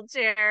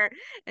wheelchair,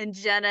 and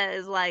Jenna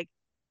is like,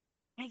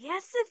 I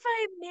guess if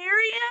I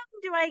marry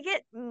him, do I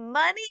get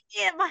money?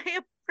 Am I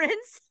a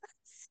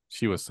princess.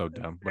 She was so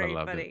dumb, but I Very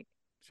loved funny. it.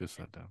 She was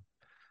so dumb.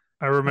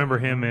 I remember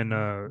him in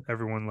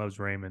Everyone Loves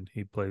Raymond.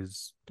 He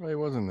plays He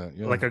wasn't that.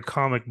 Yeah. like a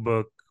comic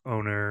book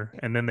owner,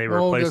 and then they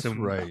replaced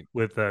him right.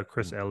 with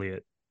Chris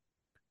Elliott.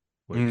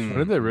 Oh,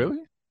 did they really?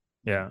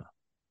 Yeah.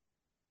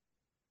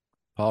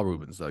 Paul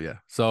Rubens, though, yeah.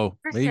 So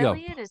Chris there you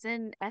Elliott go. is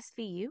in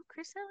SVU.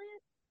 Chris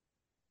Elliott?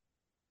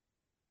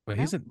 Well,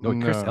 he's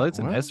in Chris Elliott's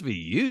in what?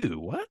 SVU.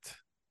 What?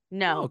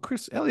 No. Oh,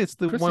 Chris Elliott's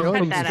the Chris one from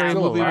Elliott's the Cut that scary out.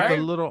 movie with the alive?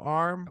 little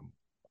arm,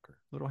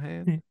 little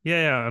hand.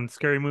 Yeah, on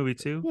Scary Movie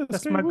 2. Yeah, the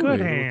That's Scary my Movie. good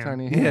Little hand.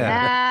 tiny hand. Yeah.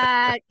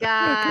 That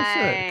Yeah, Chris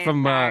Elliott. guy.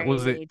 From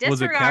was Sorry. it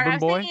Disregard. Cabin I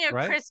was Boy, thinking of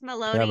right? Chris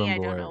Maloney. Cabin I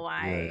don't Boy. know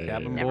why. Yeah,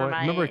 Cabin Never Boy.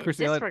 mind. Remember Chris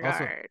Elliott also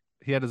Disregard.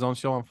 he had his own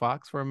show on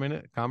Fox for a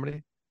minute,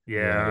 comedy. Yeah,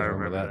 I I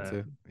remember remember that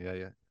too.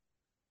 Yeah.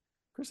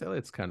 Chris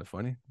Elliott's kind of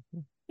funny.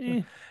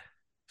 Eh.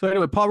 So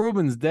anyway, Paul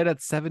Rubens dead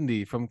at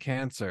 70 from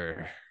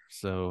cancer.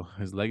 So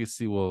his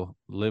legacy will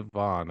live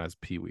on as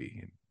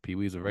Pee-wee.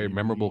 Pee-wee is a very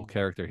memorable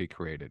character he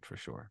created for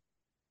sure.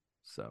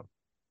 So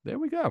there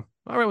we go.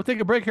 All right, we'll take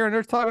a break here on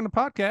Nerds Talking the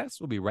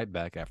Podcast. We'll be right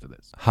back after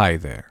this. Hi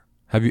there.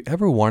 Have you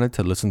ever wanted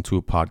to listen to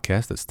a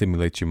podcast that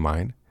stimulates your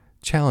mind,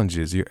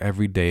 challenges your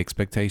everyday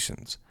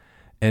expectations,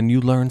 and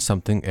you learn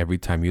something every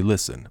time you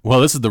listen?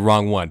 Well, this is the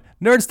wrong one.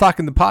 Nerds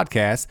Talking the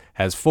Podcast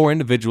has 4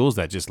 individuals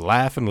that just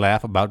laugh and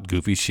laugh about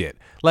goofy shit,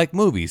 like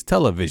movies,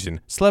 television,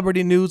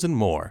 celebrity news, and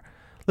more.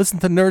 Listen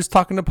to Nerds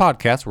Talking the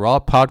Podcast where all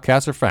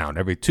podcasts are found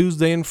every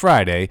Tuesday and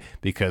Friday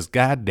because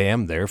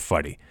goddamn they're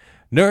funny.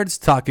 Nerds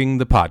Talking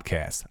the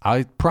Podcast.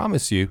 I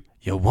promise you,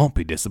 you won't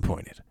be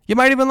disappointed. You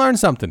might even learn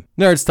something.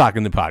 Nerds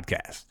Talking the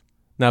Podcast.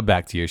 Now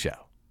back to your show.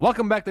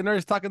 Welcome back to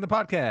Nerds Talking the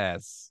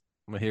Podcast.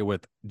 I'm here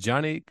with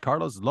Johnny,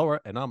 Carlos,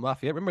 Laura, and I'm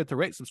Lafayette. Remember to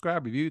rate,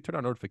 subscribe, review, turn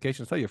on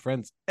notifications, tell your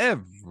friends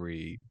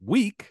every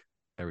week,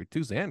 every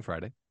Tuesday and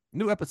Friday,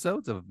 new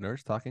episodes of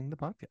Nerds Talking the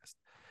Podcast.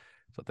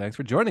 So thanks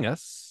for joining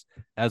us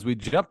as we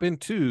jump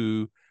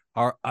into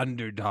our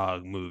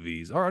underdog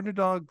movies. Our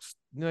underdogs,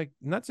 like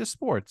not just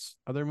sports,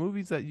 are there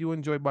movies that you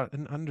enjoy about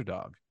an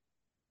underdog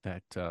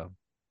that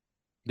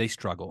they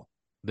struggle?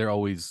 They're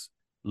always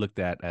looked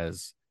at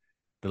as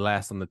the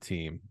last on the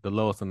team, the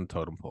lowest on the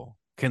totem pole.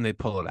 Can they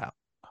pull it out?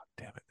 Oh,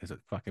 damn it. There's a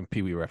fucking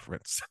Pee-wee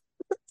reference.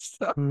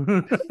 So,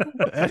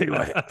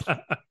 anyway.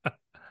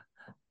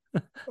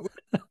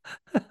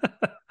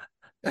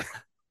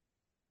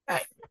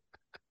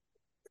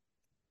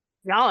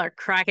 Y'all are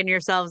cracking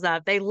yourselves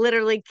up. They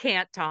literally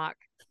can't talk.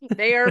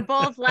 They are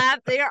both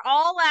laughing. They are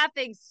all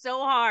laughing so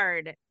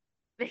hard.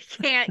 They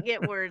can't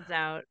get words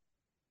out.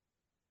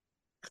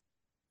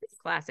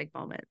 Classic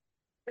moment.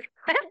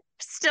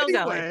 Still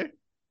going.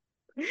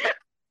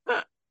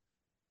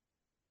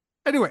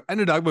 Anyway,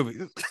 underdog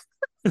movie.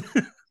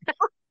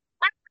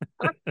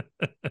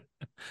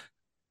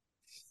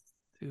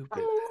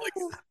 Stupid.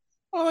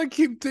 All I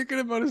keep thinking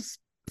about is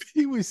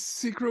Pee-wee's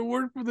secret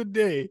word for the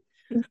day.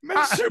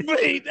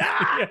 Masturbate.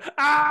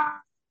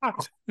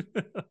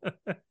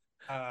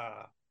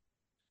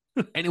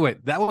 Anyway,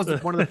 that was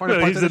one of the funny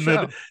parts of the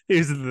show.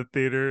 He's in the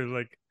theater,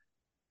 like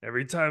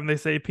every time they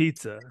say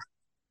pizza.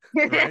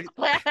 Right?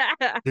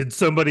 Did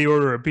somebody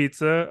order a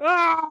pizza?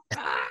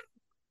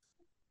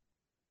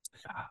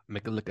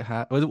 Make a lick a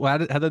high.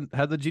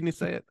 How the genie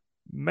say it?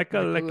 Make a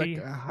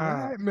licky.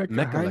 Make a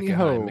Make hiney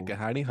ho. Make a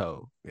hiney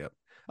ho. Yep.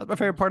 That's my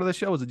favorite part of the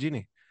show was the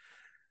genie.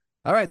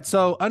 All right.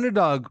 So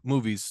underdog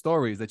movies,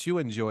 stories that you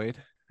enjoyed.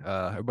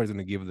 Everybody's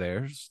gonna give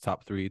theirs,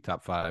 top 3,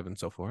 top 5, and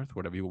so forth.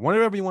 Whatever you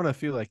want to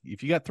feel like.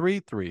 If you got 3,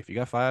 3. If you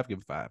got 5,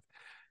 give 5.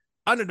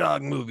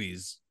 Underdog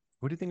movies.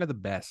 What do you think are the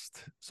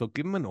best? So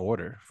give them an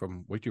order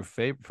from what your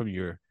favorite, from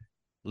your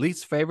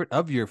least favorite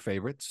of your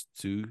favorites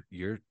to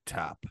your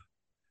top.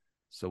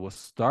 So we'll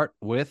start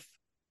with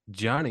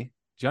Johnny.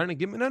 Johnny,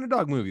 give me an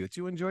underdog movie that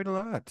you enjoyed a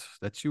lot,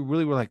 that you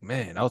really were like,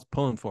 man, I was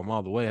pulling for him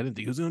all the way. I didn't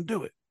think he was going to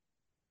do it.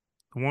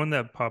 The one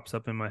that pops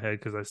up in my head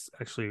because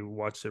I actually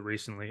watched it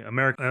recently,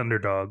 American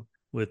Underdog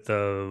with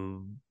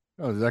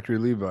Zachary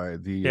Levi.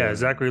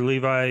 Zachary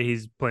Levi.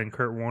 He's playing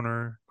Kurt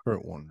Warner.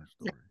 Kurt Warner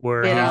story.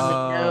 Where Bit he's,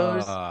 on the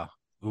nose.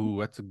 Ooh,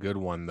 that's a good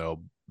one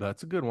though.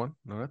 That's a good one.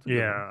 No, that's a good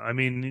yeah. one. I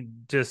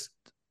mean, just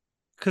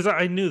because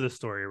I knew the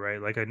story,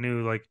 right? Like I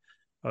knew, like,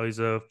 oh, he's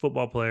a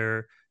football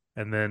player,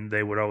 and then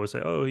they would always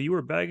say, oh, you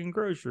were bagging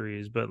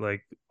groceries, but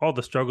like all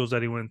the struggles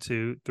that he went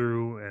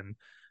through and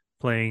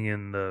playing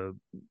in the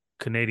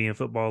Canadian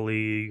Football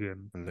League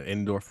and the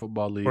indoor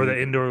football league, or the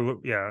indoor,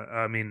 yeah.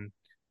 I mean,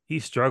 he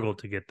struggled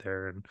to get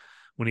there, and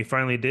when he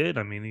finally did,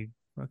 I mean, he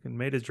fucking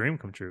made his dream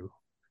come true.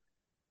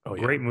 Oh,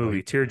 great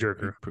movie,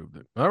 tearjerker. He proved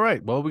it. All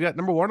right, well, we got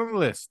number 1 on the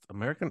list,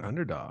 American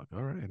Underdog.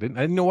 All right, I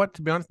didn't know what,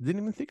 to be honest.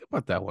 Didn't even think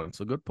about that one.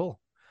 So good pull,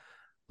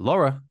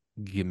 Laura.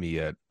 Give me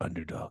an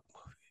underdog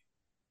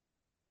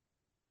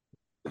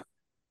movie.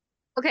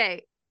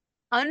 Okay.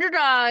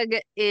 Underdog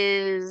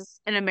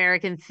is an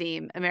American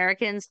theme.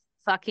 Americans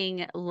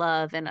fucking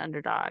love an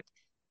underdog.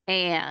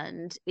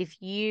 And if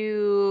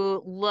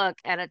you look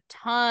at a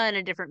ton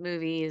of different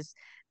movies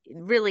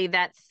really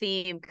that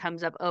theme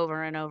comes up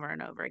over and over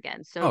and over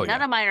again. So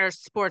none of mine are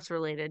sports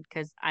related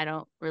because I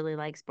don't really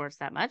like sports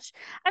that much.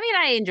 I mean,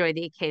 I enjoy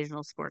the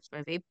occasional sports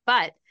movie,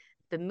 but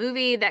the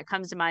movie that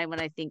comes to mind when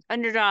I think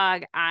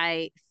underdog,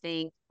 I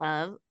think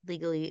of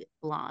Legally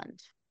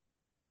Blonde.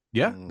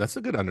 Yeah, that's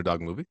a good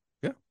underdog movie.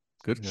 Yeah,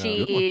 good.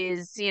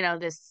 She's,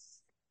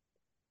 this,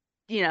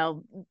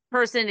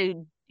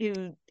 person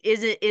who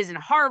is in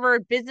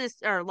Harvard business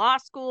or law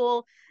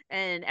school,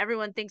 and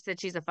everyone thinks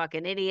that she's a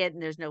fucking idiot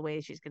and there's no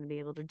way she's going to be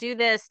able to do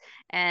this,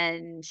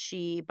 and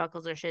she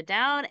buckles her shit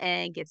down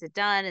and gets it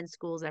done and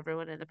schools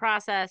everyone in the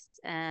process,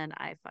 and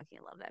I fucking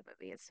love that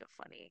movie. It's so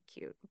funny and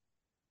cute.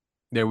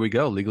 There we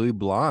go. Legally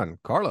Blonde.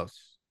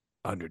 Carlos,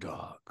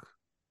 underdog.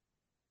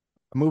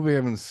 A movie I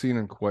haven't seen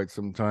in quite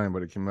some time,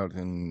 but it came out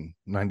in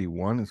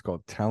 '91. It's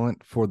called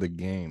Talent for the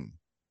Game.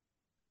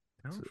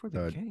 Talent for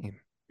the Game.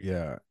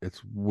 Yeah,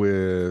 it's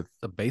with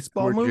a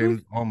baseball movie.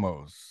 James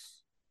Olmos.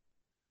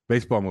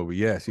 Baseball movie.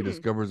 Yes, he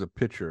discovers a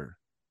pitcher.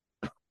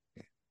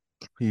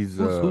 He's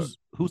who's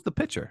the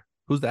pitcher?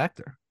 Who's the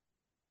actor?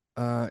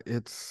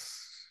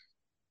 It's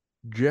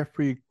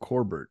Jeffrey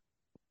Corbett.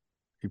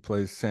 He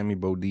plays Sammy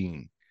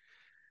Bodine.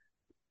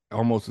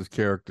 Olmos'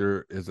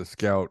 character is a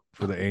scout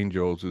for the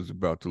Angels who's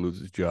about to lose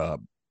his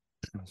job.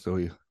 So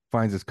he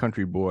finds this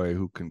country boy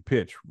who can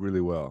pitch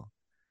really well.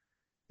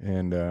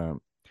 And the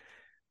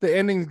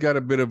ending's got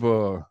a bit of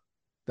a,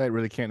 that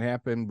really can't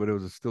happen, but it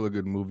was still a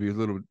good movie. It was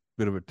a little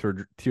bit of a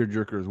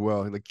tearjerker as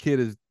well. The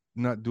kid is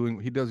not doing,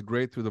 he does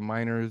great through the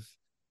minors.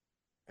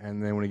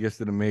 And then when he gets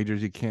to the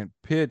majors, he can't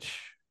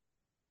pitch.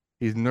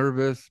 He's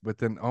nervous, but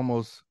then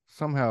almost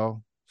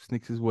somehow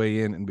sneaks his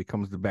way in and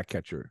becomes the back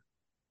catcher.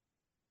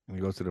 And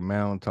he goes to the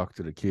mound, talks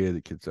to the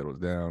kid settles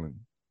down and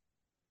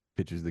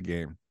pitches the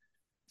game.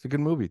 It's a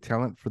good movie.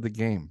 Talent for the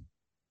Game.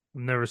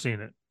 I've never seen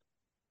it.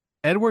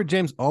 Edward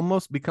James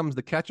almost becomes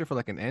the catcher for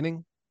like an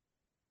inning.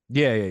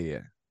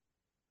 Yeah.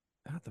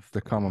 To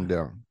calm him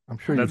down. I'm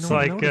sure that's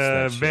like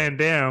Van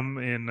Damme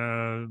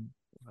in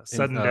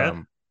Sudden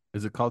Death.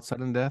 Is it called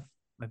Sudden Death?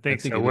 I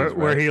think so.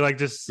 Where he like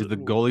just is the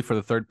goalie for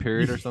the third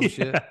period or some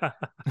shit,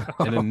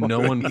 and then no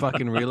one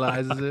fucking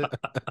realizes it.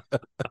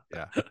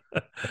 Yeah.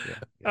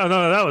 Oh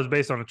no, that was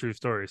based on a true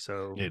story.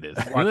 So it is.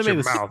 Watch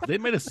your mouth. They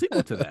made a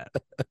sequel to that.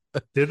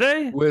 Did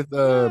they? With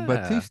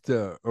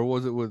Batista, or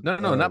was it with no,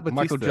 not Batista.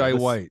 Michael Jai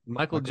White?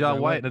 Michael Jai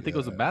White, and I think it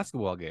was a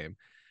basketball game.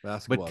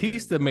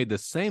 Batista made the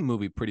same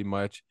movie pretty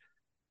much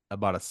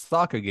about a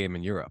soccer game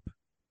in Europe.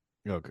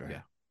 Okay.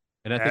 Yeah.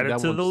 And I think that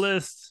to the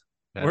list.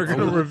 We're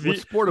gonna review. What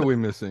sport are we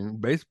missing?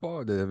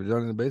 Baseball? They have it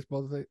done in the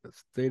baseball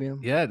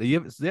stadium? Yeah.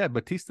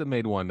 Batista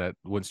made one that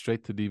went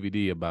straight to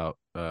DVD about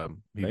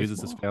he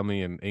visits his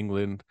family in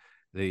England.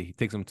 He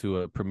takes them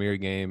to a premiere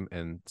game,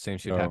 and same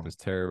shit happens.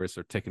 Terrorists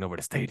are taking over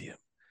the stadium,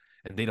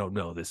 and they don't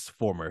know this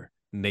former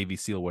Navy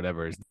SEAL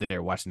whatever is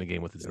there watching the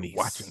game with his niece.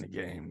 Watching the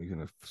game, you're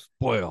gonna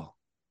spoil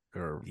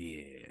her.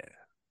 Yeah.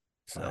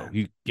 So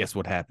you guess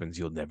what happens?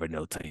 You'll never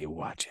know till you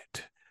watch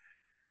it.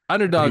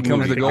 Underdog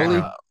becomes the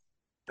goalie.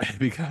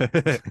 Because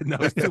no,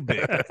 it's too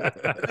big.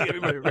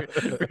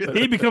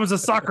 He becomes a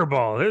soccer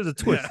ball. There's a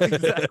twist. Yeah,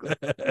 exactly.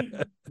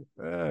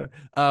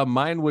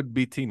 Mine would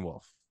be Teen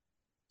Wolf.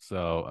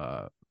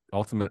 So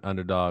ultimate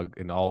underdog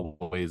in all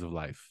ways of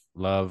life.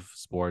 Love,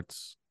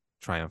 sports,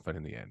 triumphant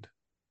in the end.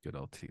 Good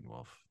old Teen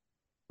Wolf.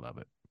 Love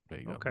it. There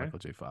you go. Okay. Michael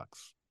J.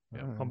 Fox.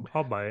 Yep.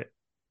 I'll buy it.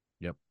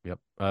 Yep.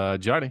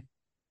 Johnny,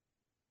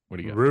 what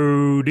do you got?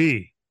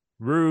 Rudy.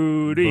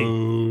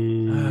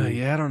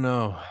 Yeah, I don't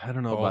know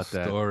about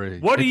that story.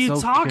 What are you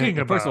talking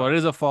about? First of all, it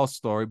is a false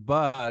story,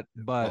 but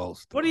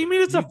what do you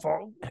mean it's a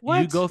false?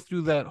 What? You go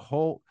through that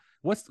whole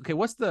what's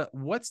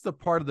the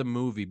part of the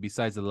movie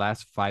besides the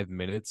last 5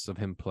 minutes of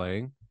him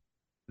playing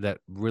that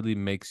really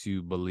makes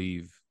you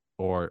believe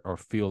or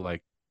feel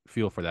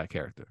for that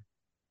character?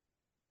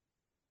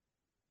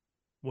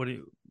 What do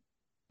you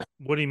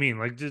mean?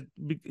 Like, just,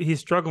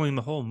 he's struggling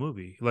the whole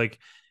movie. Like,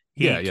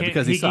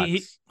 because he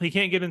sucks. He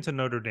can't get into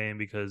Notre Dame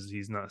because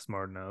he's not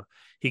smart enough.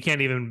 He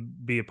can't even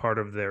be a part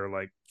of their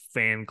like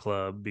fan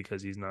club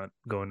because he's not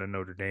going to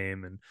Notre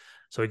Dame. And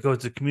so he goes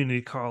to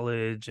community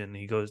college and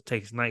he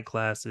takes night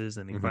classes,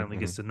 and he finally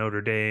gets to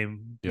Notre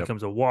Dame,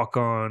 becomes a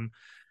walk-on.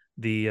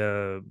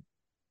 The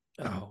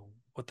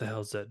what the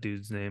hell's that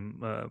dude's name?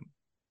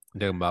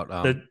 Talking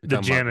about the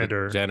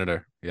janitor.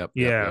 Janitor. Yep.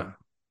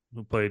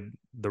 Who played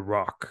The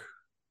Rock.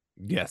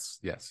 Yes.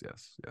 Forgot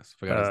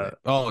his name.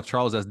 Oh,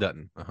 Charles S.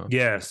 Dutton.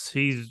 Yes,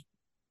 he's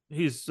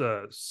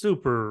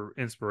super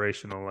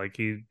inspirational. Like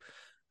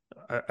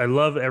I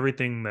love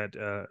everything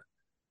that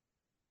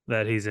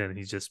he's in.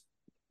 He just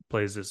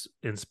plays this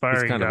inspiring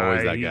guy. He's kind of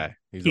always that guy.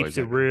 He keeps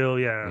it real.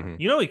 Yeah. Mm-hmm.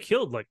 You know, he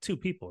killed like 2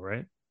 people,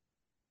 right?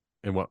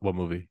 In what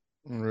movie?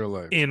 In real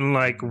life. In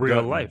like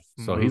real life.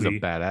 So he's a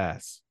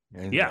badass.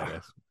 Yeah.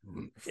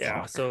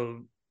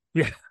 So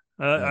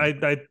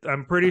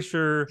I'm pretty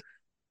sure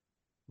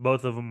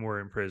both of them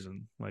were in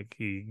prison. Like,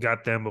 he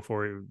got them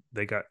before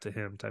they got to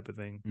him, type of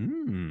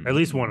thing. At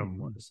least one of them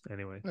was,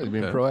 anyway. He's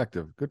being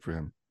proactive. Good for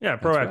him. Yeah,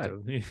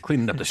 proactive. Right.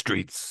 Cleaning up the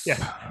streets.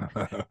 Yeah.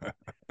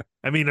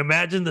 I mean,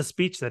 imagine the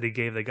speech that he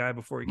gave the guy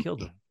before he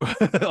killed him.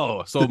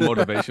 Oh, so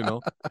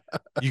motivational.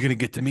 You're gonna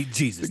get to meet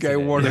Jesus. The guy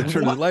today. wanted to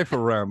turn his life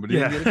around, but he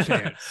didn't get a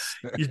chance.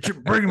 You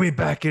bring me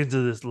back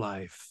into this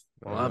life.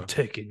 Well, I'm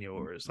taking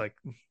yours. Like,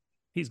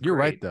 he's great. You're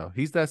right, though.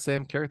 He's that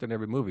same character in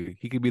every movie.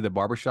 He could be the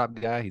barbershop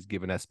guy. He's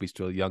giving that speech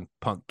to a young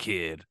punk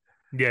kid.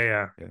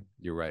 Yeah.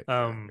 You're right.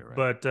 You're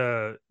right.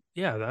 But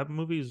yeah, that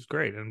movie is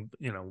great, and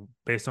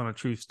based on a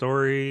true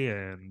story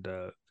and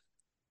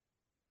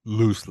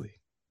loosely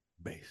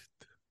based.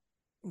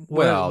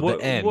 Well, the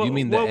end. You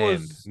mean the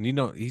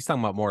end? He's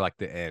talking about more like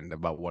the end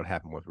about what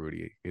happened with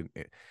Rudy,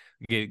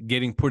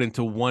 getting put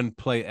into one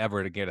play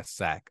ever to get a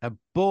sack.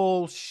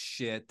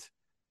 Bullshit.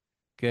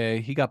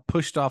 Okay, he got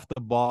pushed off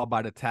the ball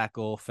by the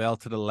tackle, fell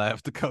to the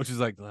left. The coach is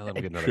like, "Let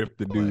me get another." Tripped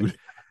the dude.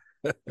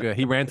 Yeah,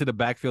 he ran to the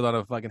backfield on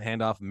a fucking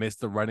handoff, missed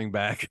the running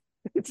back.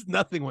 It's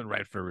nothing went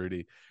right for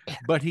Rudy,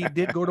 but he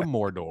did go to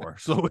Mordor,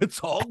 so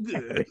it's all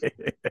good.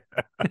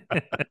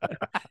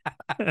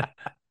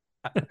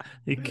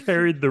 He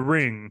carried the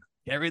ring.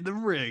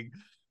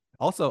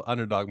 Also,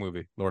 underdog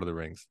movie, Lord of the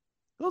Rings.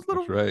 Those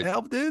little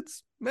elf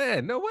dudes,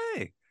 man, no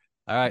way.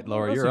 All right,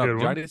 Laura, you're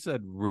up. Johnny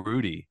said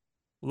Rudy.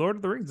 Lord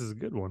of the Rings is a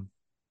good one.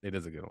 It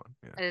is a good one.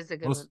 Yeah. It is a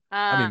good one.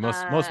 I mean,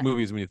 most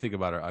movies when you think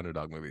about are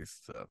underdog movies.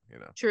 So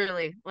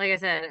Truly, like I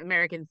said,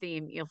 American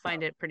theme. You'll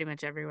find it pretty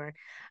much everywhere.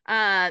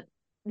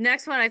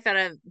 Next one I thought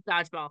of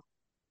Dodgeball.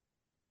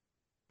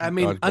 I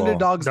mean,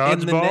 underdogs in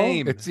the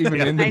name. It's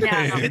even in the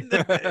name.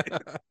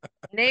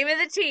 Name of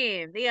the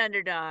team, the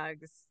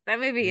Underdogs. That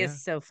movie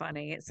is so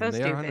funny. It's so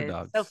stupid.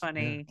 So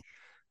funny.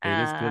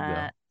 Yeah. It is good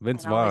though.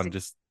 Vince Vaughn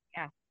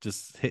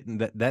just hitting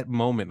that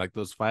moment, like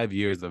those 5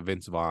 years of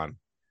Vince Vaughn.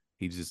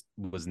 He just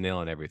was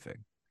nailing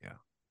everything. Yeah,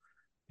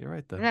 you're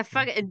right though. And that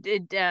fucking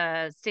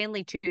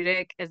Stanley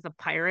Tudyk as the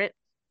pirate.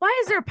 Why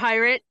is there a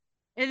pirate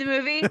in the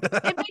movie?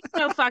 It makes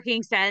no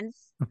fucking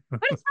sense.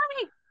 But it's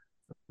funny.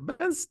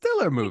 Ben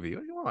Stiller movie.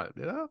 What do you want?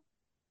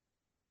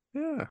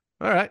 Yeah.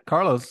 All right,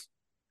 Carlos.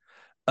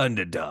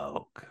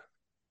 Underdog.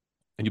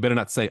 And you better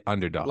not say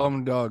underdog.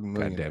 Slumdog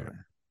Millionaire. God damn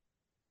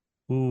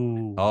it.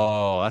 Ooh.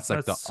 Oh, that's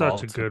like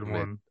such a good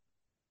one.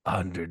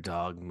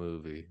 Underdog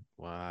movie.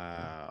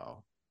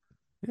 Wow.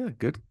 Yeah,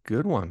 good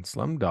one.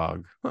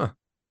 Slumdog. Huh.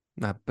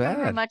 Not bad. I don't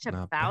remember much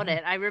about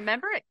it. I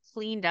remember it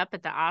cleaned up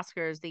at the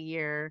Oscars the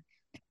year.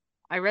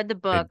 I read the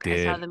book,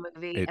 I saw the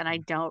movie, and I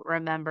don't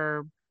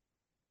remember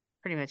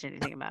pretty much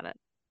anything about it.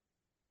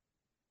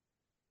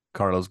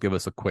 Carlos, give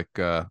us a quick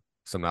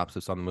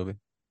synopsis on the movie.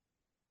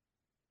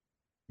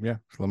 Yeah,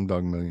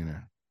 Slumdog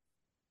Millionaire.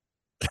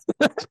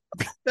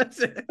 That's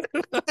it.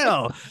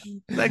 Hell,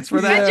 thanks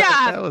for that. Good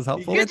job. That was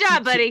helpful. Good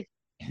job, buddy.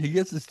 He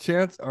gets his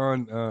chance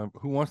on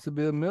Who Wants to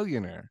Be a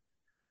Millionaire,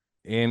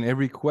 and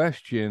every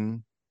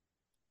question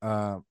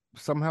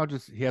somehow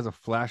just he has a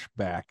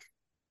flashback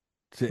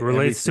to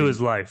relates to his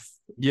life.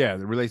 Yeah, it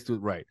relates to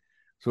it, right.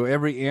 So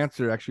every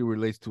answer actually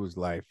relates to his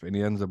life, and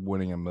he ends up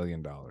winning $1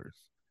 million.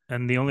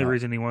 And the only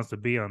reason he wants to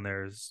be on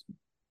there is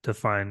to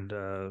find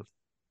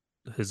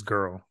his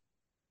girl.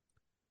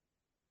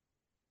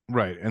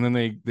 Right. And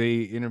then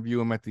they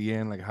interview him at the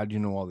end, like, how do you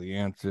know all the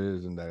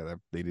answers? And that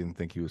they didn't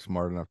think he was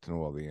smart enough to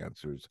know all the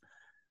answers.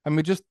 I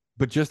mean, just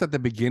at the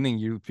beginning,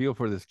 you feel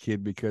for this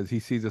kid because he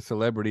sees a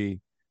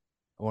celebrity,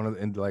 from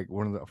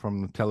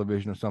the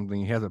television or something.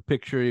 He has a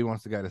picture. He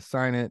wants the guy to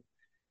sign it.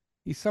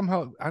 He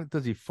somehow,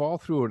 does he fall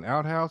through an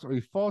outhouse, or he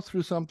falls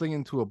through something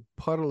into a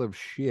puddle of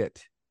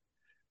shit?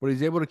 But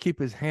he's able to keep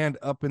his hand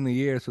up in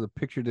the air so the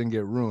picture didn't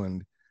get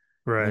ruined.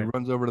 Right. And he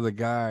runs over to the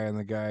guy, and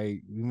the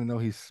guy, even though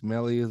he's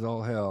smelly as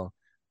all hell,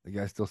 the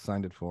guy still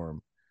signed it for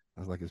him.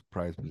 That was like his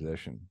prized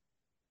possession.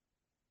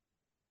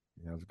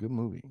 Yeah, it was a good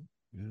movie.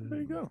 There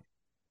you go.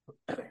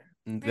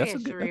 That's a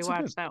good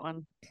rewatch that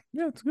one.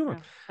 Yeah, it's a good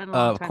one.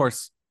 Of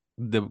course,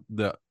 the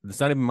it's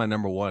not even my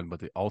number one, but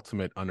the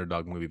ultimate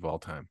underdog movie of all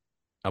time.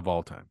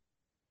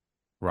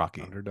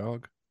 Rocky.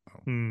 Underdog?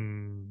 Oh.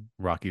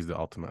 Rocky's the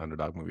ultimate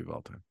underdog movie of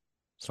all time.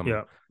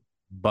 Some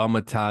bum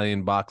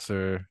Italian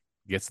boxer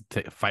gets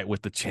to fight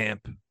with the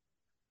champ.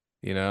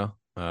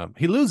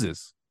 He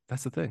loses.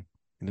 That's the thing.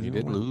 He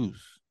did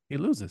lose. He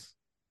loses.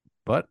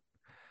 But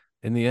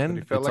in the end,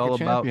 he felt it's like all a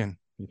champion.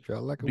 He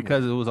felt like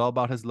because it was all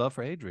about his love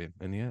for Adrian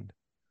in the end.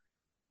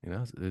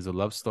 There's a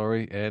love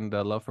story and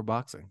a love for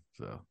boxing.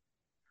 So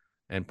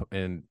and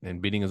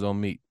beating his own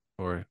meat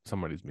or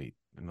somebody's meat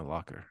in the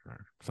locker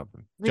or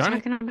something. Are we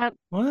talking about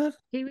what?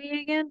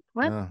 Pee-wee again?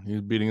 What? No, he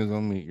was beating his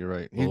own meat. You're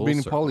right. He's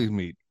beating Paulie's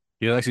meat.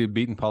 He actually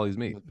beating Paulie's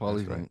meat.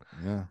 Paulie's meat.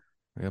 Yeah.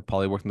 Yeah.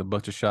 Paulie worked in the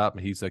butcher shop,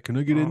 and he's like, "Can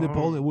I get in there,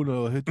 Paulie? I want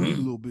to hit you a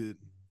little bit."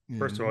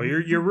 First of all,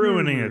 you're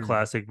ruining a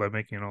classic by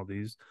making all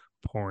these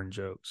porn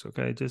jokes.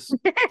 Okay, just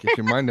get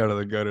your mind out of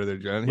the gutter, there,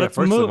 John. Let's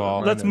move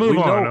on.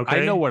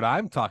 Okay, I know what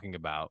I'm talking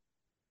about.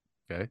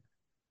 Okay,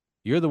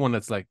 you're the one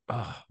that's like,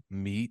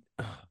 meat,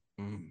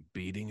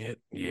 beating it.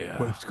 Yeah,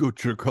 let's go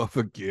jerk off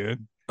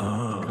again.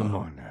 Come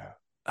on now.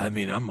 I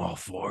mean, I'm all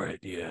for it.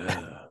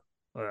 Yeah.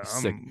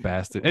 Sick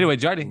bastard. Anyway,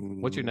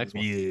 Jardy, what's your next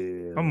one?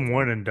 Yeah, I'm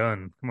one and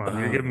done. Come on,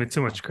 you're giving me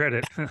too much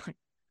credit.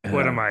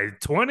 What am I,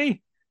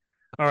 20?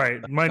 All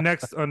right, my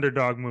next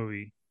underdog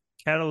movie,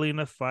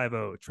 Catalina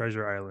 5-0,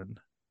 Treasure Island.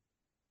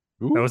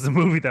 Ooh. That was the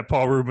movie that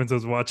Paul Rubens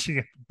was watching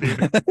at the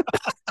theater.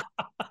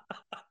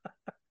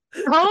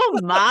 Oh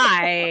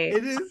my!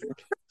 It is.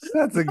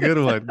 That's a good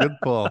one. Good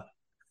Paul.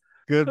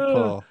 Good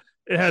Paul.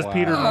 It has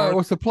Peter North.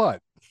 What's the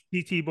plot?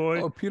 PT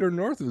Boy. Oh, Peter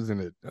North was in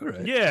it. All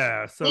right.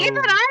 Yeah. So Even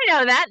I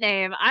know that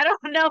name. I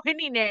don't know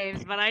any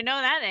names, but I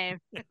know that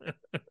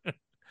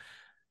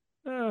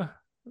name.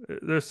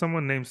 There's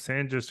someone named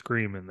Sandra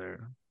Scream in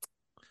there.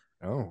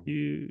 Oh,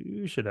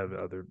 you should have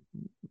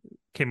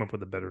came up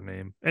with a better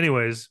name.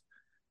 Anyways,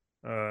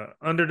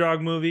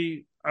 underdog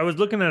movie. I was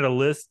looking at a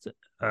list,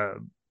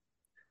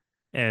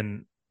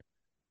 and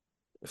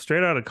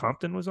Straight Outta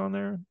Compton was on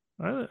there.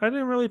 I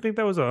didn't really think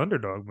that was an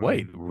underdog movie.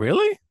 Wait,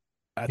 really?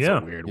 That's Yeah.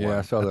 a weird one. yeah,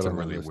 I saw That's that a on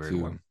the really list, weird too.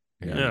 one.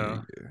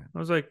 Yeah. I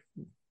was like,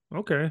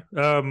 okay.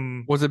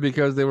 Was it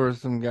because they were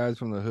some guys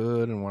from the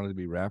hood and wanted to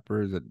be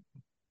rappers?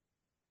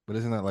 But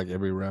isn't that like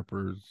every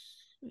rapper's?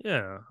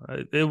 Yeah,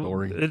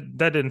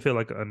 that didn't feel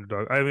like an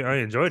underdog. I mean, I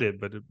enjoyed it,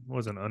 but it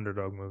was an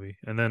underdog movie.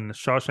 And then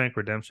Shawshank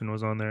Redemption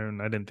was on there,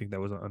 and I didn't think that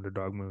was an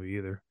underdog movie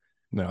either.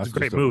 No, It's it's a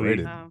great just movie.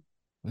 overrated. Oh,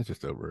 That's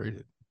just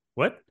overrated.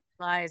 What?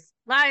 lies.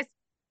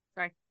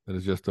 Sorry. That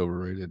is just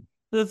overrated.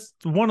 That's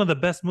one of the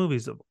best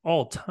movies of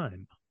all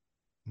time.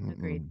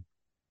 Agreed.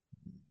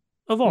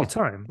 Of all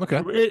time.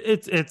 Okay.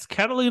 It's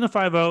Catalina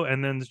 5-0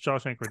 and then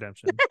Shawshank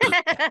Redemption.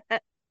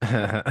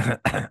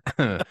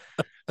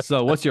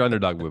 So, what's your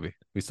underdog movie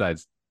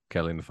besides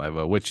Catalina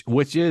 5-0,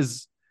 which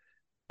is,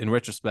 in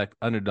retrospect,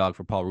 underdog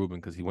for Paul Rubin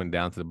because he went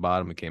down to the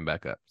bottom and came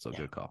back up. So,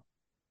 good call.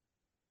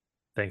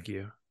 Thank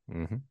you.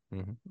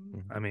 Mm-hmm.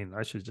 I mean,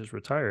 I should just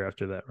retire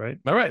after that, right?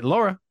 All right,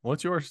 Laura,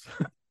 what's yours?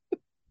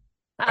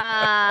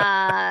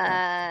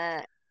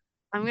 I'm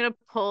gonna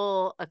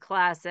pull a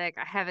classic.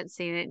 I haven't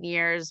seen it in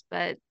years,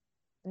 but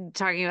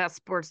talking about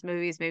sports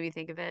movies made me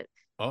think of it.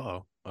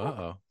 Uh-oh.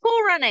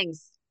 Cool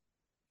Runnings.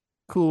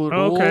 Cool.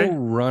 Oh, okay.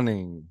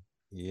 Running.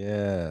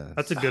 Yes.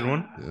 That's a good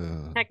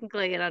one.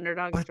 Technically an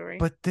underdog story.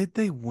 But did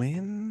they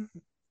win?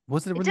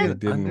 Was it It really an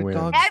didn't win.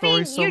 underdog I story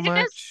mean, so you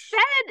much? just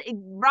said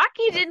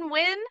Rocky didn't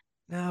win.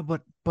 No,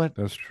 but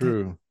That's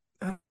true.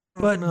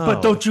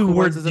 But don't you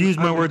use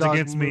my words underdog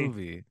against me.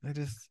 movie.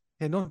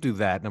 Don't do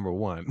that. Number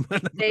one.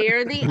 They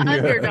are the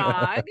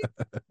underdog.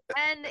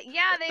 And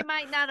yeah, they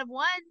might not have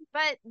won,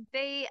 but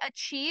they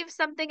achieved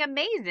something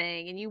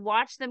amazing, and you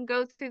watch them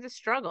go through the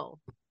struggle.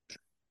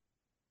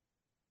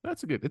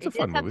 That's a good. It's They a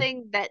fun did movie.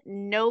 something that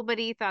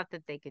nobody thought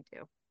that they could do.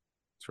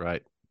 That's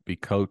right. Be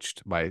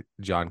coached by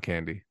John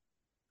Candy,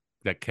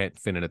 that can't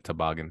fit in a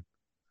toboggan.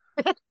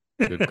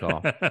 Good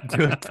call.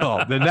 Good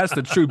call. Then that's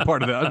the true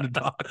part of the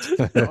underdog.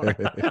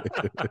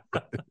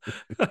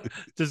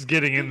 Just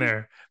getting in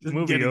there. Just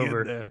Movie getting in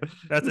over. there.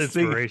 That's Just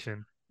sing-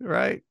 inspiration.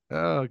 Right.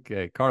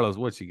 Okay. Carlos,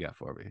 what you got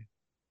for me?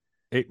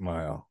 8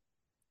 Mile.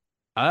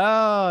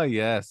 Oh,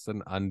 yes.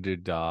 An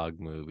underdog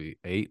movie.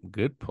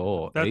 Good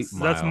pull. That's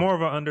more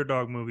of an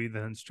underdog movie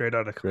than Straight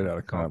Outta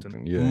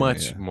Compton. Yeah.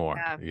 Much yeah. more.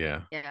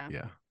 Yeah.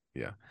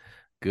 Yeah.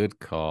 Good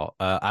call.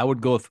 I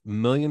would go with $1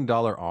 Million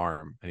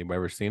Arm. Anybody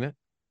ever seen it?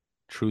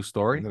 True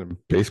story. Isn't that a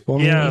baseball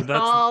Yeah, movie?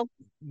 that's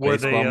where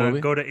Baseball they movie?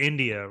 go to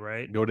India,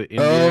 right? Go to India.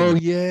 Oh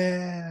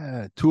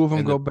yeah. 2 of them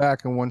And go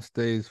back and one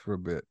stays for a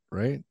bit,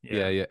 right?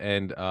 Yeah.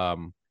 And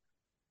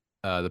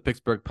the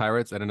Pittsburgh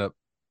Pirates ended up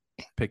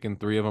picking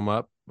 3 of them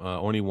up.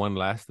 Only one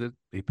lasted.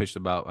 He pitched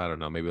about, I don't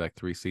know, maybe like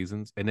 3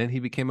 seasons, and then he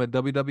became a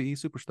WWE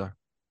superstar.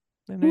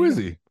 Who is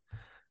he?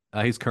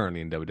 He's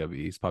currently in WWE.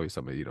 He's probably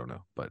somebody you don't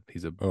know, but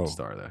he's a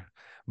star there.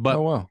 But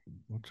oh wow,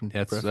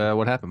 that's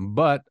what happened.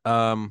 But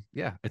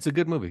yeah, it's a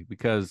good movie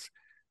because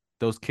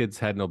those kids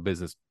had no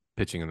business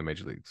pitching in the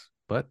major leagues,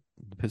 but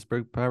the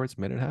Pittsburgh Pirates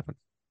made it happen.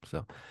 So,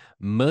 $1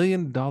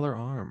 Million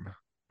Arm.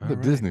 The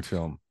Disney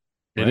film.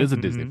 It right? is a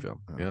Disney film.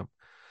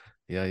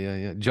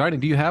 Yeah. Johnny,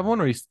 do you have one,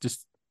 or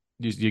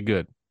you're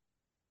good?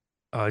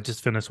 I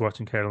just finished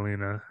watching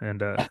Catalina,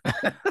 and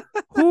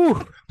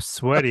whew,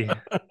 sweaty.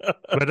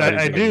 But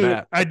I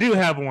do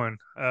have one.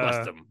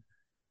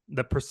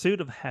 The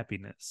Pursuit of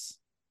Happiness.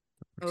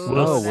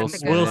 Will Smith.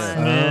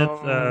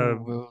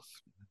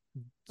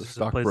 The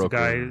Plays a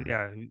guy,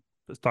 stockbroker.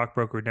 the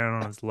stockbroker down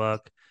on his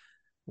luck,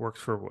 works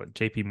for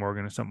JP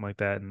Morgan or something like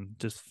that, and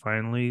just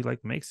finally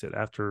makes it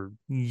after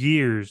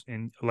years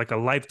and like a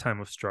lifetime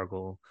of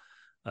struggle.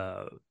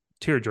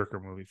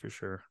 Tearjerker movie for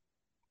sure.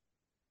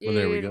 Well,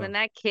 there we Dude, go. when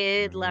that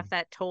kid left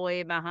that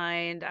toy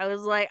behind, I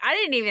was like, I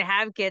didn't even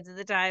have kids at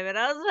the time, and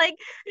I was like,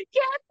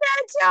 get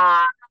the toy!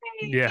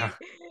 Yeah.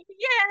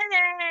 Get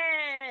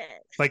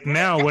it! Like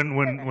now,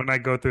 when I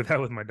go through that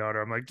with my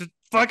daughter, I'm like, just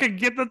fucking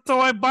get the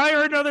toy, buy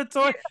her another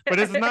toy. But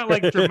it's not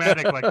like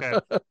dramatic like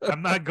that.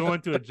 I'm not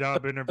going to a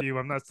job interview.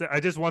 I'm not. I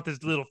just want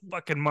this little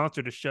fucking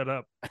monster to shut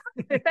up.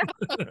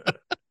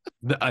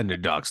 The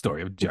underdog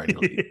story of Johnny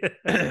Lee.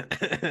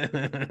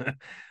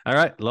 All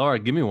right, Laura,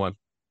 give me one.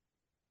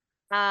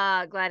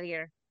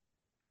 Gladiator.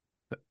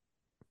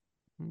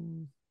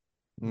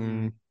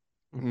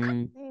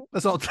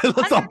 Let's all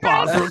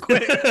pause real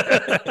quick.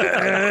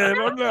 I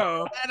don't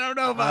know. I don't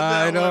know about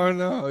that. I don't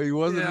know. He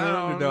wasn't Yeah, an I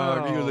don't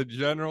underdog. He was know. a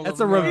general. That's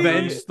of a revenge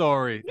America.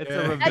 story. It's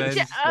a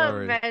revenge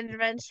story.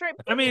 Revenge story.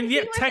 I mean,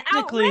 yeah, He was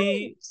technically,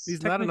 outraged.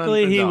 He's not an he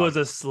underdog. was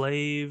a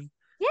slave.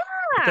 Yeah.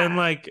 But then,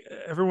 like,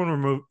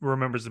 everyone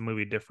remembers the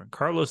movie different.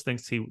 Carlos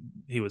thinks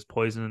he was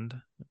poisoned,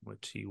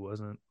 which he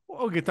wasn't.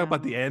 Well, we can talk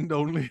about the end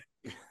only.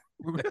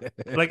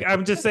 Like,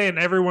 I'm just saying,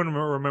 everyone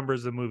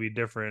remembers the movie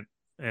different,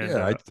 and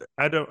Yeah,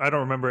 I don't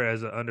remember it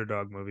as an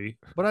underdog movie.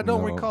 But I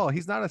don't No. recall.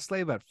 He's not a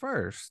slave at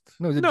first.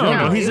 No, he's a No,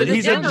 general. he's a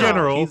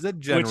general. He's a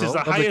general. Which is the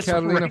of the highest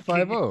Catalina ranking.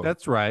 5-0.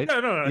 That's right.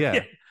 No. Yeah.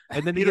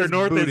 And then he Peter gets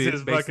North is booted,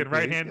 his fucking basically.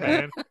 right hand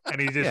man, and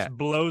he just Yeah.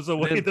 blows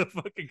away Then the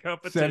fucking Send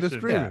competition. us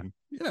streaming.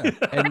 Yeah.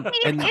 And,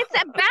 and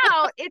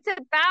It's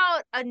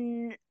about a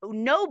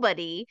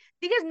nobody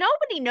because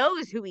nobody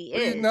knows who he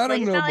But is. he's not Like,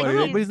 a it's not like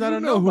nobody. he's not You a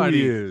know who nobody.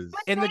 he is.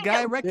 and the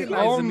guy They recognizes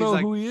all him. know He's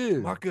like, who he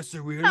is. Marcus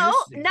Aurelius. No,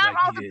 He's not like,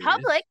 all he the is.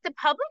 public. The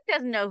public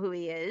doesn't know who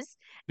he is.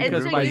 And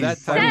Because so by you that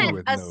set time,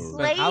 with a knows. An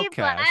slave outcast.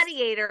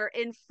 gladiator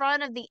in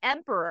front of the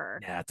emperor.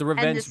 Yeah, it's a And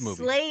the revenge movie.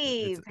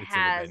 slave It's a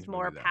has revenge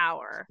more movie, though.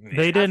 power.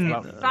 They Yeah, didn't.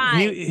 it's about-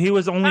 fine. He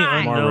was only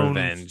Fine. More unknown.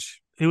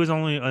 revenge. He was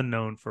only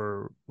unknown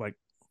for like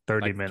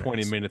 30 Like minutes.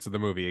 20 minutes of the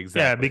movie,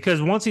 exactly. Yeah,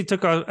 because once he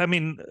took off, I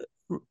mean,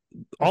 That's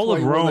all why of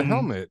he wore the Rome,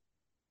 helmet.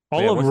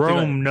 all Yeah, of what's the-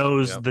 Rome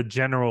knows Yep. the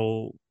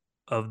general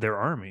of their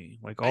army.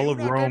 Like all you of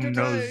not Rome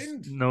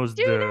entertained? knows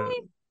Do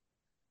the.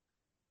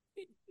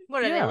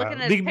 What are they Yeah, looking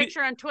at his the-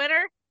 picture on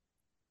Twitter?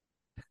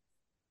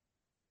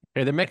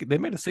 Hey, they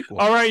made a sequel.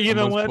 All right, you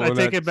know Someone's what? I pulling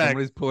take that- it back.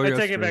 somebody's pulling I that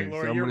take it back, string.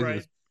 Laura. You're Somebody's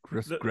right.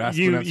 just The-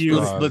 grasping you- at you-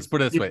 straws. Let's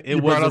put it this way. It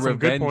you was brought a out some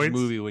good revenge points.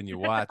 movie when you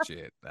watch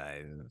it.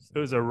 It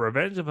was a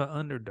revenge of an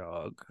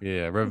underdog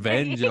Yeah,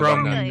 revenge of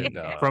From- an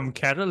underdog. from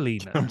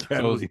Catalina.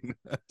 Catalina.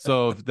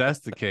 So if that's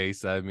the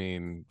case, I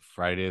mean,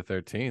 Friday the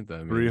 13th. I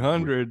mean,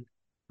 300.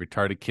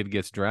 retarded kid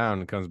gets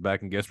drowned and comes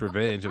back and gets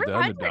revenge of the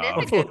 300 is a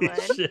underdog. good Holy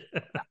one. shit.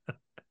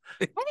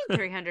 I think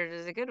 300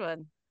 is a good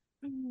one.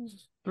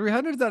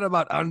 300's not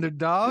about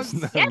underdogs.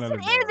 It's not Yes, an it is.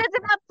 underdog. It's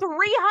about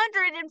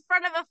 300 in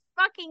front of a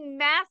fucking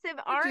massive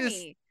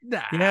army.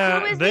 Nah. Yeah,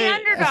 Who is they- the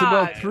underdog? It's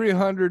about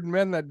 300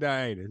 men that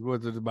died. Is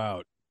what it's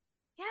about.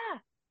 Yeah,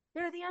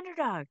 they're the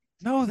underdog.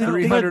 No, they But,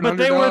 300 but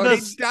they were the,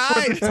 underdogs.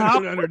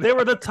 died. they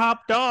were the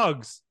top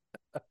dogs.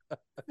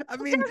 I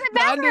It mean, doesn't the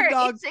matter.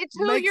 underdog It's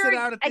who makes you're it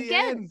out at the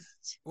end.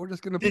 against. We're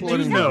just gonna Did pull it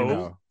you in know-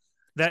 now.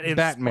 That in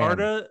Batman.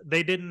 Sparta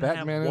they didn't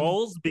Batman. have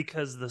walls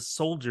because the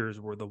soldiers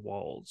were the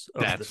walls.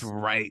 Of That's the...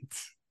 right.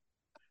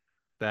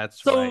 That's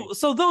So right.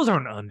 so those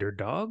aren't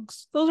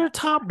underdogs. Those are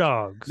top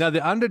dogs. Now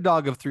the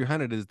underdog of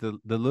 300 is the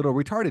little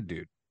retarded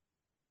dude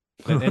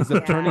that ends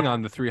up Yeah. turning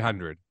on the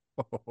 300.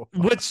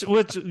 which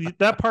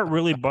that part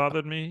really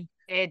bothered me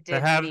It to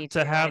did have me to too.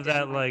 I have didn't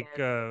that like like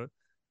it.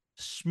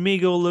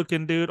 Schmiegel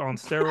looking dude on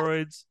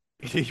steroids.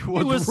 He He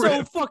was so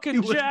ripped. fucking He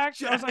was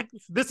jacked. I was like,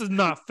 this is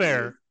not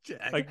fair.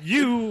 Jacked. Like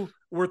you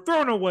were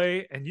thrown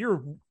away and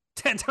you're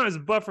 10 times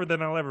buffer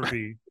than I'll ever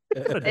be.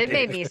 It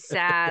made me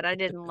sad. I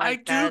didn't I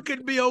like too that.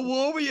 could be a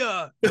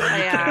warrior.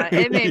 Yeah,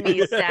 it made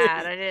me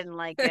sad. I didn't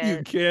like Yeah, you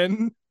it.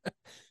 can.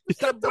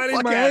 Stop the biting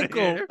fuck my outta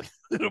ankle, here.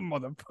 little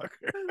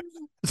motherfucker.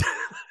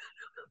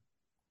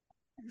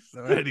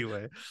 So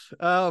anyway,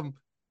 so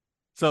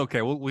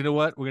okay, well, you know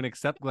what? We're gonna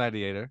accept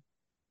Gladiator,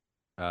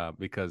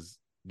 because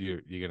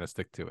you're gonna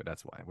stick to it.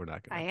 That's why we're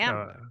not gonna. I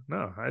am.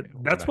 No, we're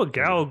that's not what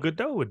gonna Gal do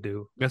Gadot would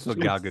do. That's what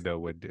Gal Gadot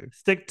would do.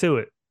 Stick to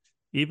it,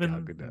 even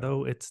Gal Gadot.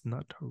 though it's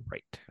not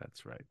right.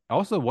 That's right.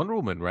 Also, Wonder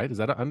Woman, right? Is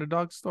that an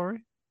underdog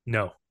story?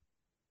 No,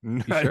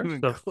 Not sure?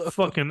 even the close.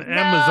 fucking No,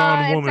 Amazon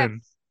it's a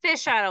woman.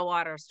 fish out of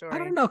water story. I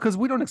don't know because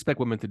we don't expect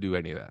women to do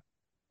any of that.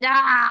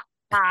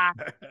 Ah,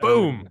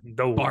 Boom,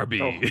 No, Barbie.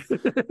 no.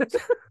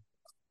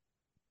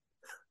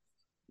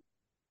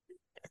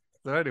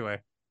 So anyway,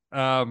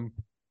 there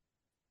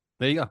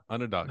you go,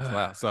 underdogs.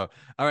 Wow. So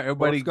all right,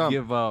 everybody, Forrest Gump.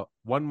 give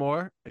one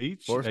more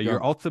each. Forrest Your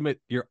Gump.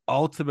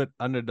 ultimate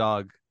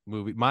underdog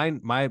movie. My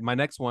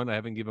next one, I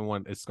haven't given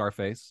one, is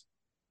Scarface.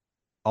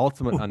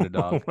 Ultimate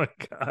underdog. Oh my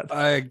god.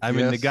 I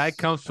mean, the guy guess-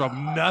 comes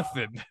from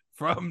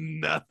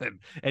nothing,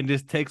 and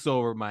just takes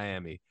over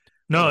Miami.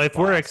 No, What a if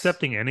we're boss.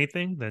 accepting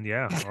anything, then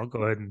yeah, I'll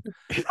go ahead and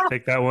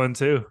take that one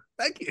too.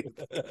 Thank you.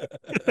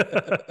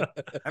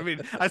 I mean,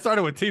 I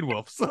started with Teen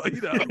Wolf, so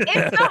you know.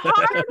 it's the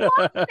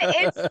hard one.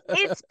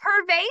 It's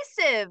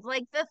pervasive.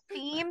 Like the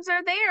themes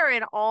are there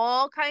in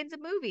all kinds of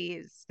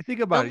movies.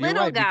 Think about The it. You're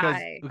little right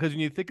guy. because when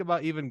you think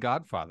about even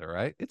Godfather,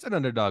 right? It's an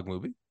underdog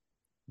movie.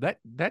 That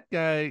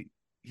guy,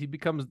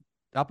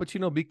 Al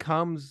Pacino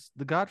becomes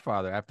the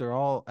Godfather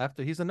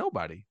after he's a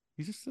nobody.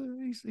 He's just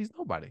he's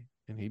nobody,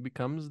 and he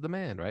becomes the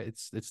man, right?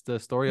 It's the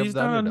story He's of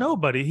the not a underdog.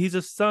 nobody. He's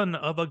a son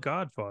of a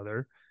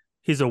godfather.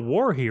 He's a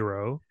war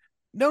hero.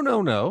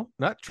 No,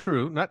 not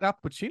true. Not Al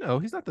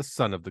Pacino. He's not the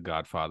son of the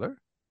Godfather.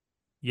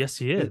 Yes,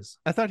 he is.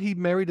 I thought he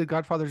married the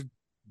Godfather's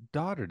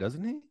daughter,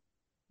 doesn't he?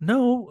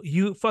 No,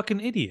 you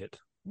fucking idiot.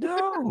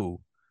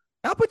 No,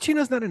 Al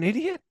Pacino's not an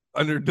idiot.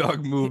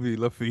 underdog movie,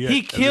 Lafayette.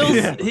 He kills.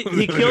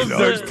 He kills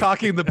Starts the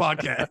talking the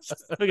podcast.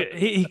 Okay,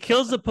 he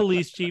kills the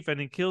police chief and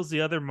he kills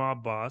the other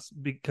mob boss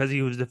because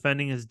he was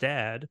defending his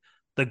dad,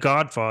 the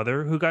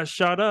Godfather, who got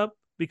shot up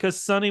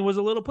because Sonny was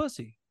a little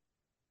pussy.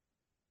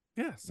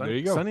 Yeah, there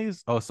you go. Sonny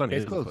is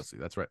a close. pussy.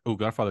 That's right. Oh,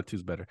 Godfather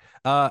 2's better.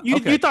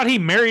 You thought he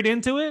married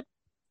into it?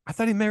 I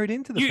thought he married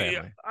into the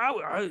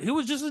family. He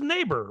was just his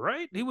neighbor,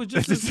 right? He was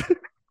just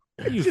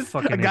you just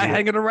fucking a guy idiot.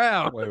 hanging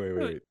around.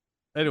 Wait.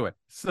 Anyway,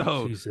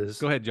 so Jesus.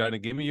 go ahead, Johnny.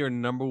 Give me your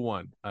number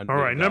one. All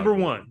right, number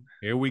one.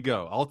 Here we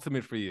go.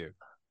 Ultimate for you.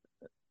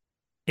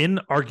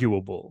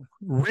 Inarguable.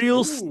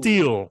 Real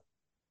Steel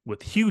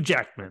with Hugh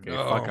Jackman. Okay,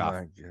 fuck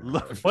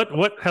off.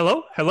 What?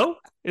 Hello?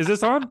 Is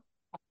this on?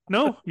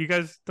 No, you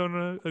guys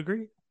don't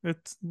agree?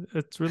 It's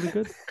really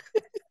good.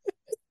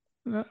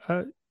 Saw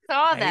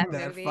I that hate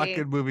that movie.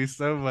 fucking movie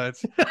so much.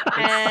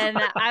 And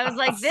I was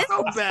like, this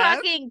So is bad.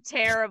 fucking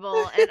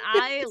terrible. And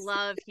I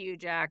love Hugh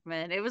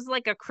Jackman. It was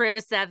like a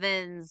Chris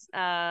Evans, So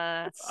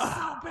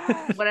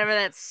bad. whatever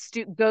that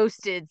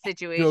ghosted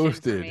situation for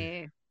Ghosted.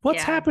 me. What's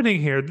Yeah.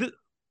 happening here?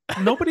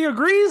 Nobody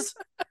agrees?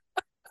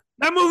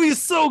 That movie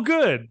is so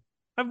good.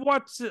 I've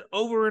watched it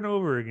over and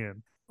over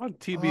again. On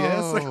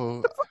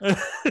TBS.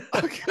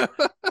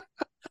 Oh.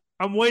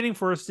 I'm waiting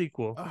for a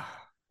sequel.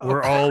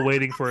 We're all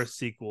waiting for a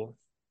sequel.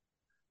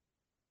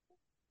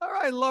 All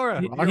right,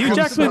 Laura. Hugh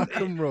Jackman-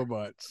 Arkham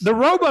robots. The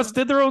robots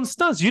did their own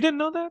stunts. You didn't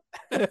know that?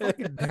 I'm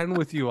fucking done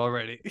with you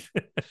already.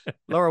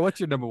 Laura, what's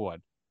your number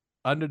one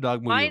underdog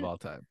movie of Mine- all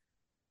time?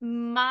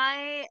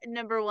 My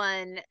number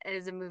one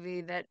is a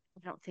movie that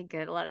I don't think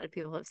a lot of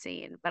people have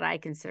seen, but I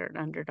consider it an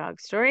underdog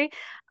story.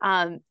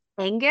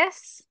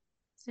 Angus.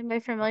 Is anybody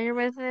familiar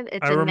with it?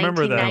 It's I a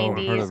remember that one.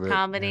 1990s Heard of it,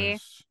 comedy.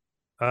 yes.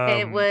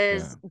 It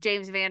was yeah.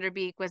 James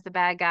Vanderbeek was the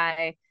bad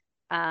guy.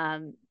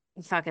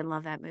 Fucking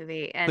love that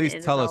movie. And Please it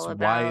is tell us all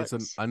why it's an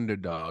about-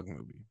 underdog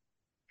movie.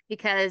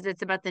 because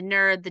it's about the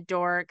nerd, the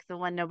dork, the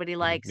one nobody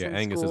likes Yeah, in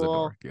Angus school. is a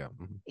dork. Yeah.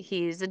 Mhm.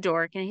 He's a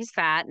dork and he's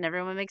fat and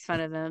everyone makes fun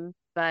of him.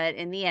 But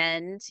in the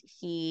end,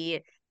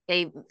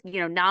 they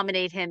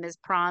nominate him as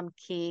prom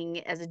king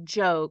as a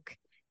joke.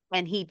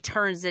 And he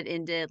turns it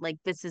into like,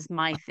 this is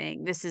my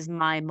thing. This is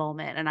my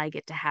moment. And I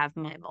get to have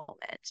my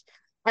moment.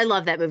 I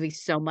love that movie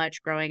so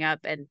much growing up.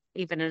 And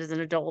even as an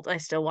adult, I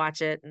still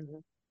watch it. And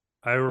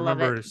I love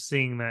remember it.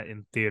 seeing that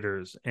in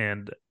theaters,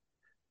 and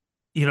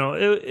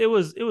it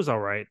was all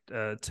right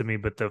to me.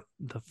 But the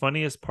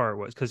funniest part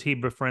was because he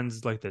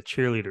befriends like the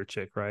cheerleader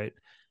chick, right?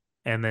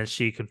 And then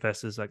she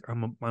confesses like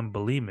I'm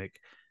bulimic,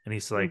 and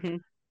he's like, Mhm.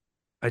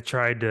 I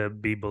tried to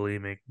be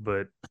bulimic,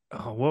 but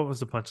what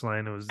was the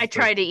punchline? It was I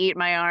tried to eat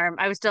my arm.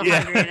 I was still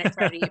hungry and I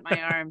tried to eat my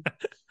arm.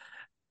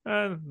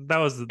 That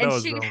was the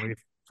only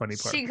funny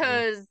part.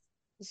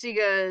 She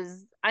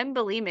goes, I'm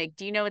bulimic.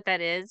 Do you know what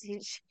that is?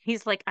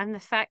 He's like, I'm the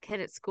fat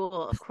kid at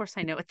school. Of course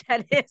I know what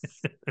that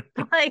is.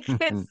 Like,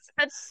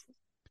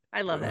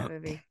 I love that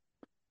movie.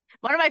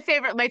 One of my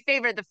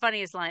favorite, the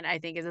funniest line I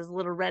think is his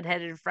little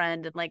redheaded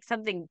friend, and like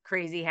something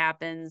crazy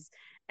happens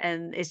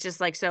and it's just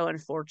like so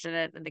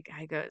unfortunate. And the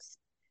guy goes,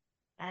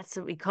 that's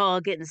what we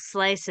call getting a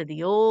slice of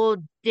the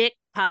old dick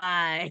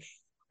pie.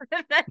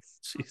 That's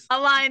Jeez. a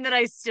line that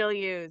I still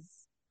use.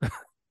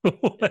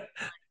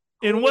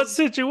 In what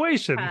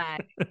situation?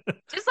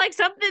 Just like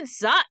something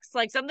sucks,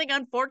 like something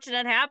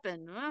unfortunate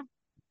happened.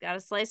 Got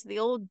a slice of the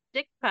old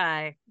dick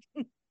pie.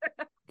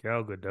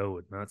 Gal Gadot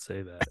would not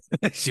say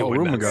that. She Oh, would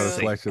Ruben not got a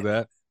say- slice of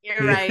that. You're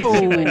right. Oh.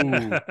 She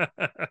wouldn't.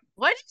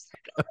 What did you say?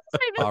 I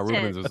Paul missed it.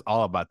 Rubens was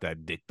all about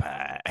that dick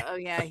pie. Oh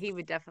yeah, he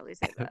would definitely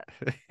say that.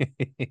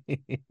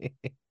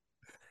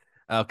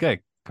 Okay,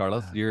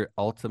 Carlos, your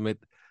ultimate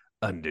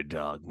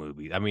underdog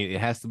movie. I mean, it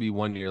has to be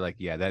one you're like,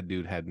 yeah, that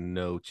dude had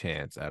no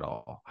chance at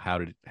all. How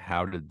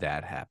did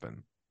that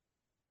happen?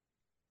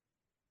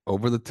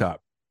 Over the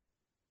top.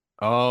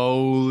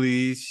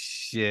 Holy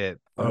shit.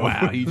 Oh,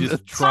 Wow, he the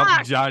just trumped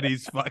fuck?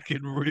 Johnny's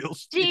fucking real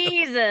steel.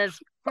 Jesus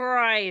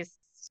Christ.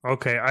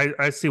 Okay,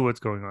 I see what's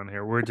going on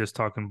here. We're just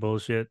talking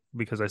bullshit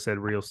because I said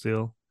real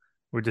steel.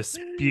 We're just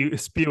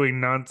spewing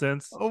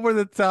nonsense. Over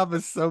the top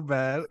is so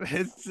bad.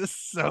 It's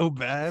just so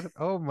bad.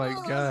 Oh my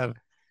god.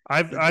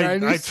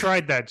 I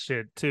tried that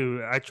shit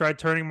too. I tried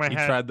turning my He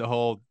hat. tried the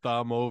whole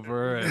thumb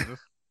over and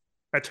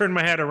I turned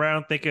my head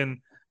around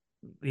thinking,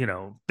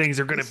 things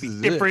are gonna This be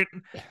is different.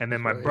 And then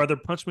my Right. brother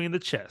punched me in the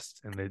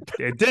chest, and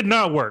it did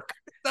not work.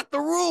 not the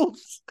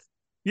rules.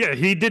 Yeah,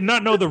 he did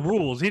not know the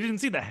rules. He didn't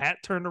see the hat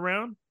turned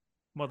around.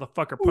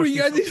 Motherfucker Oh, pushed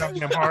yeah, me so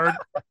goddamn hard.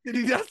 Did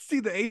he not see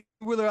the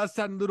 8-wheeler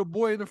outside and little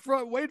boy in the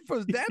front waiting for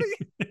his daddy?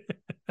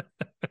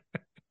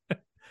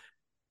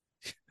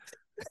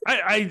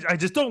 I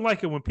just don't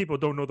like it when people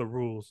don't know the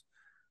rules.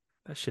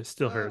 That shit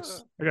still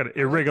hurts. I got an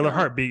my irregular God.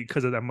 heartbeat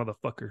because of that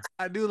motherfucker.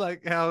 I do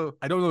like how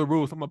I don't know the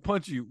rules. I'm gonna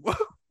punch you.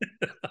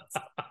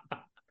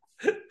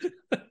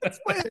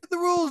 Explain the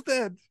rules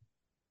then.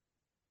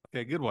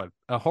 Okay, good one.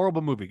 A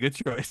horrible movie. Good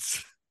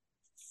choice.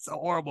 It's a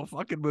horrible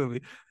fucking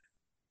movie.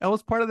 That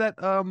was part of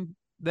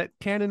that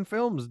Canon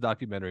Films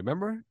documentary.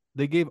 Remember?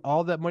 They gave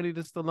all that money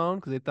to Stallone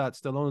because they thought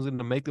Stallone was going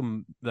to make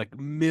them like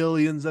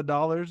millions of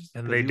dollars,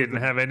 and they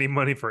didn't have any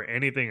money for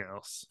anything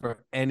else.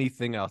 For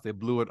anything else, they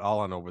blew it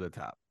all on over the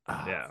top.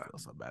 Yeah, I feel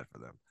so bad for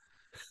them.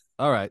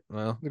 All right,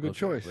 well, a good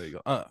choice. There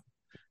you go.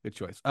 Good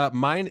choice.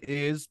 Mine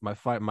is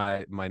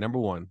my number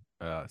one.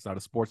 It's not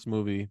a sports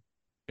movie.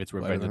 It's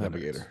Revenge of the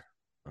Navigator.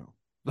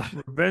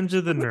 Revenge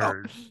of the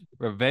Nerds.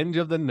 Revenge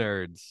of the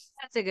Nerds.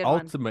 That's a good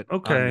Ultimate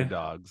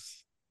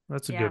underdogs.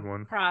 That's a good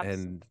one. Props.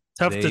 And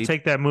tough to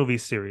take that movie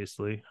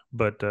seriously,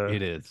 but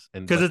it is,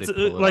 because it's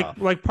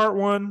like part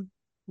one,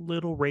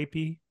 little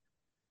rapey,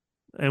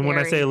 and when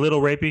I say a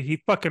little rapey,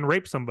 he fucking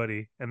raped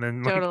somebody, and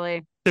then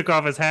totally took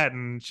off his hat,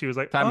 and she was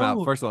like, "Time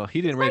out." First of all,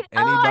 he didn't rape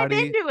anybody.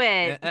 I'm into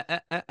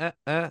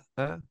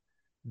it.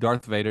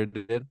 Darth Vader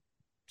did.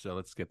 So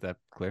let's get that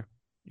clear.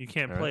 You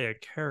can't play a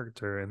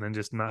character and then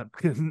just not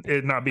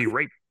be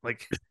raped.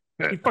 Like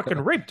he fucking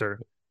raped her.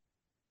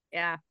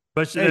 Yeah.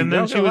 But and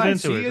then she was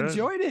into it. She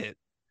enjoyed it.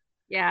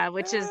 Yeah,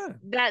 which is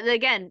that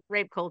again,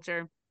 rape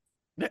culture.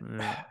 Yeah.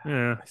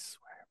 I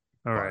swear.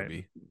 All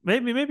right.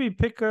 Maybe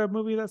pick a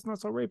movie that's not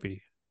so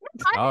rapey.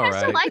 I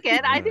still like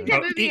it. I think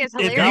that movie is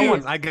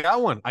hilarious. I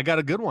got one. I got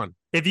a good one.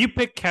 If you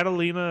pick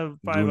Catalina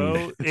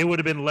 5-0, it would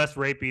have been less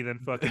rapey than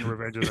fucking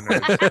Revenge of the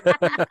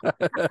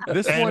Nerds.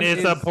 This and one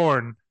it's a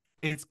porn.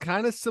 It's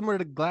kind of similar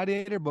to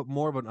Gladiator, but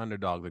more of an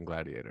underdog than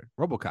Gladiator.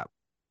 RoboCop.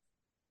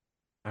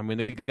 I mean,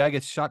 the guy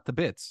gets shot to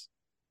bits.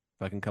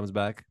 Fucking comes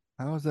back.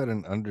 How is that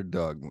an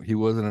underdog? He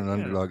wasn't an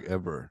underdog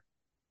ever.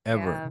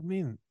 Yeah. I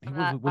mean,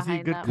 was he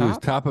a good cop? He was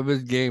top of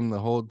his game the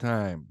whole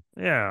time.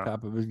 Yeah.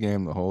 Top of his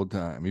game the whole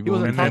time.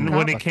 And then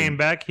when he came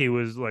back, he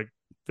was like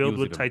filled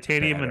with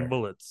titanium and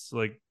bullets.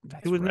 Like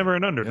he was never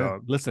an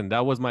underdog. Yeah. Listen,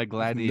 that was my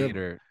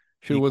Gladiator.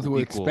 She was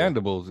with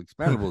Expendables.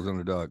 Expendables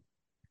underdog.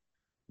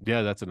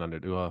 Yeah, that's an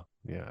underdog.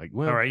 Yeah.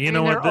 All right. You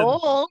know what?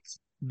 Old.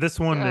 This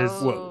one is.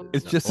 Well,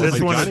 it's just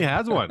this one. Johnny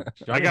has one.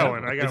 I got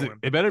one.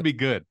 It better be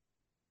good.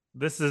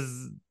 This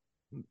is.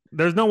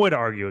 There's no way to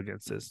argue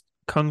against this.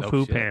 Kung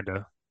Fu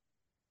Panda.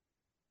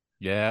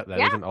 Yeah, that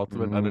is an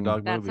ultimate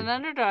underdog movie. That's an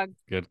underdog.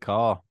 Good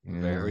call.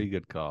 Yeah. Very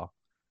good call.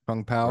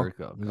 Kung Pao? Is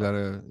that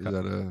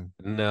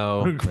a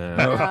No.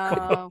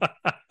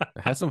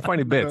 It has some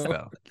funny bits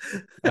though.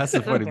 That's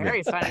some funny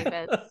very funny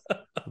bits.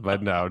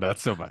 But no, not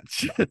so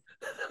much.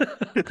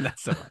 Not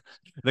so much.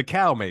 The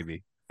cow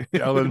maybe.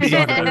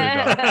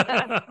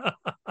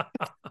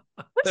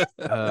 What's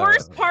the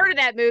worst part of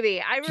that movie?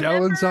 I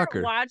remember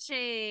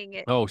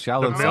watching. Oh,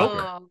 Shaolin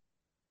Soccer.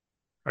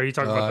 Are you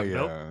talking about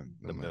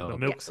the milk? The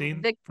milk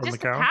scene from the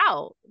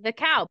cow? The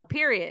cow,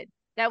 period.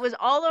 That was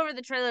all over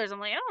the trailers. I'm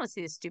like, I don't want to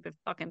see this stupid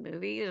fucking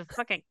movie. There's a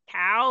fucking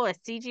cow, a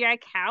CGI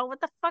cow.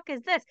 What the fuck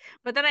is this?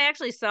 But then I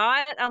actually saw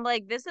it. I'm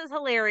like, this is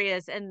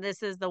hilarious. And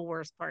this is the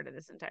worst part of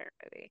this entire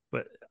movie.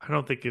 But I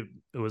don't think it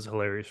was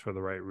hilarious for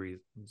the right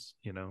reasons,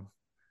 you know?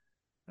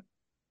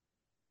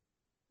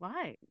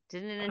 Why?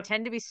 Didn't it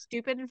intend to be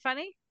stupid and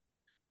funny?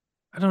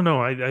 I don't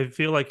know. I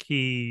feel like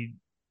he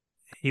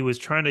was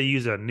trying to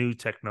use a new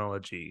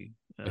technology.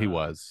 He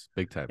was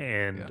big time.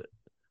 And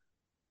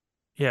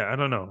I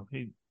don't know.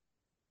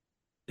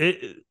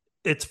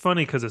 It's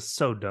funny because it's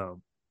so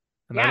dumb.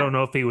 And I don't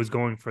know if he was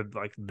going for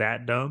like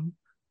that dumb.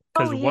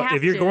 Because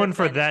if you're going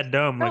for that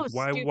dumb, like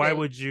why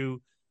would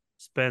you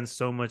spend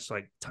so much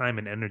like time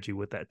and energy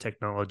with that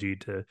technology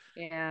to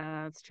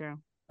that's true.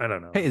 I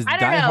don't know. Hey, is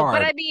Die Hard?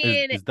 But I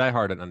mean, is Die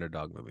Hard an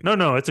underdog movie?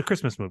 No, it's a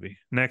Christmas movie.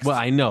 Next. Well,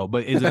 I know,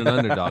 but is it an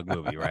underdog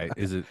movie? Right?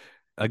 Is it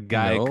a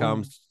guy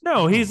comes?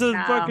 No, he's a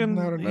fucking.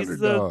 He's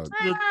the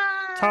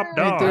top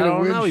dog. I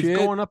don't know. He's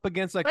going up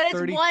against like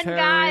 30 one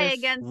guy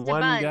against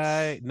one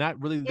guy, not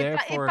really there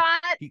for.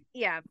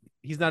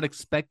 He's not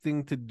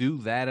expecting to do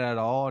that at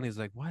all, and he's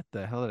like, "What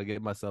the hell did I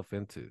get myself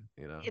into?"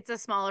 You know, it's a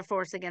smaller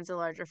force against a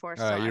larger force.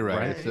 You're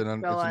right. It's an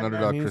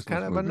underdog Christmas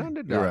kind of movie. an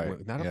underdog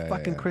movie, not a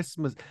fucking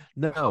Christmas.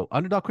 No,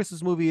 underdog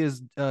Christmas movie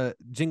is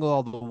Jingle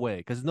All the Way,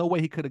 because no way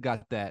he could have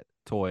got that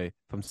toy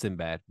from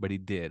Sinbad, but he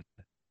did.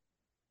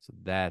 So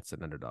that's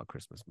an underdog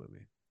Christmas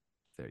movie.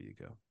 There you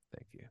go.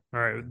 Thank you. All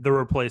right, The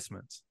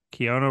Replacements.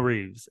 Keanu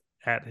Reeves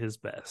at his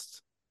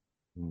best.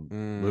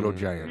 Little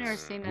Giants. I've never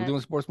seen We're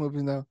doing sports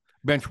movies now.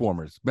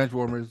 Benchwarmers.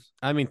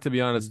 I mean, to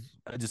be honest,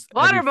 just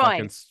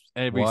Waterboy.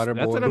 Every that's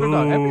an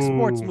underdog. Every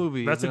sports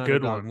movie. That's is a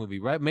good one movie,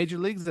 right? Major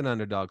League's an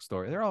underdog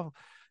story. They're all.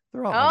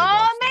 Major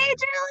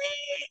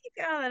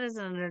League. Oh, that is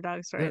an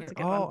underdog story. It's a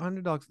good one.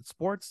 Underdogs.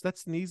 Sports.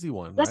 That's an easy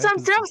one. That's what I'm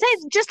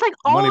saying. Just like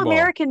all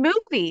American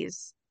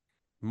movies.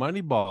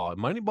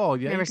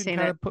 Moneyball. Yeah, never you seen can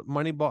kind it. of put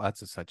Moneyball.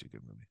 That's such a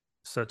good movie.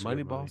 Such a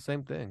Moneyball,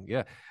 same thing.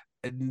 Yeah.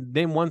 And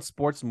name one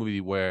sports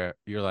movie where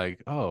you're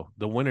like, oh,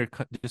 the winner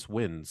just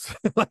wins.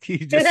 Like he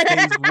just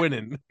stays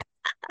winning.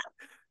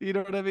 You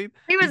know what I mean?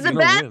 He was the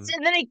best,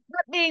 and then he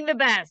kept being the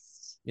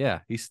best.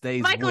 Yeah, he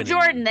stays. Michael winning.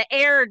 Jordan, the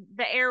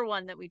air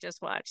one that we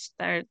just watched.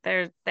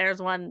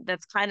 There's one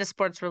that's kind of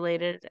sports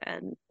related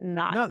and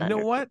not. No, you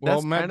know what?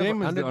 Well, Matt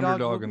Damon's the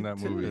underdog in that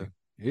movie.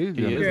 He is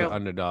the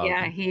underdog.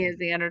 Yeah, he is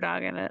the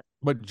underdog in it.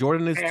 But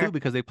Jordan is too,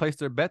 because they place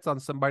their bets on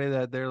somebody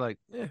that they're like,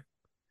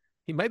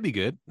 he might be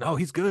good. No,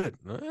 he's good.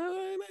 He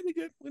might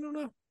be good. We don't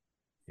know.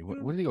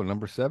 What did he go?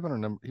 Number 7 or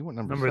number? He went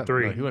number Number 7.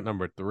 3. No, he went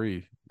number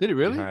 3. Did he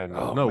really?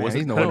 Oh, No, was it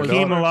he's no Hakeem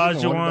Hakeem underdog.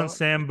 He's no Olajuwon, underdog.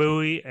 Sam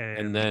Bowie,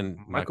 And then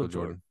Michael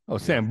Jordan. Oh,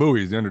 Sam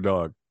Bowie's the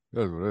underdog.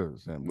 That's what it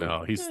is. Sam Bowie.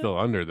 No, he's still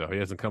under though. He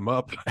hasn't come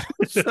up.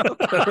 So-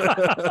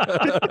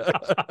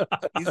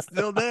 he's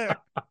still there.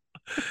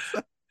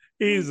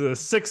 He's a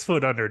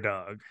 6-foot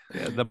underdog.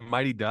 Yeah, the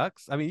Mighty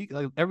Ducks. I mean,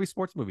 like, every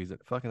sports movie is a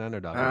fucking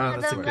underdog. Ah,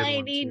 that's the a good one,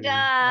 Mighty too.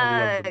 I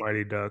love the Ducks.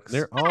 Mighty Ducks.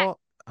 They're all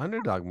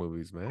underdog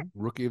movies, man.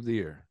 Rookie of the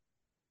year.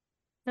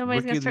 Nobody's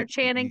Rookie gonna of start the-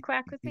 chanting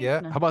quack with me.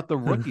 Yeah. No. How about the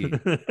Rookie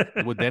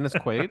with Dennis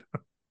Quaid?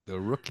 The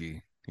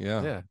Rookie.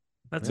 Yeah. Yeah.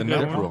 That's The a good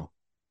one. Natural.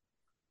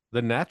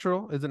 The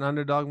Natural is an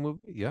underdog movie.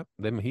 Yep.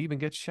 Then he even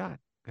gets shot.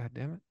 God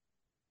damn it.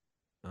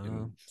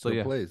 And So still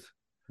yeah, plays.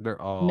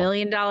 they're all $1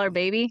 Million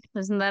Baby.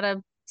 Isn't that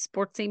a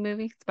sportsy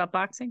movie? It's about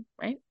boxing,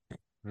 right?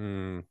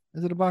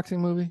 Is it a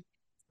boxing movie?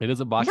 It is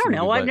a I boxing don't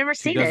know. movie, I've but never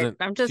she seen it. doesn't-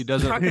 I'm she just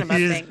doesn't- talking about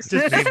Just- things.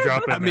 just name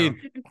drop it I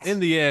mean, in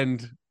the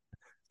end,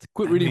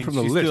 Quit I reading mean, from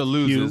the she list. still Hugh.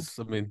 loses.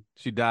 I mean,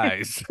 she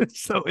dies.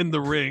 So in the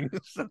ring.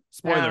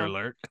 Spoiler Oh.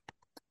 alert.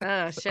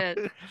 Oh shit.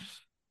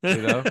 You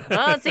know?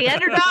 Well, it's the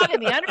underdog,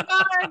 and the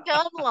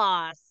underdog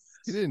lost.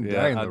 He didn't Yeah,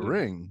 die in the under-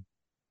 ring.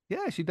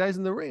 Yeah, she dies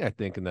in the ring, I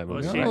think, in that Well,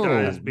 movie. she No,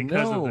 right? dies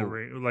because of the no.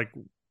 ring. Like,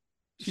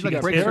 She, She like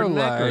got breaks her neck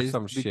or paralyzed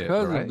some shit,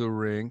 because right? of the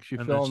ring. She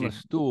And fell then on the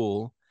she-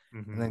 stool,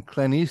 mhm. and then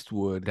Clint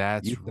Eastwood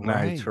That's euthanized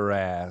right. her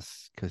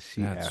ass because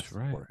she That's asked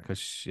right. for it.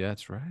 Because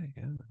that's right.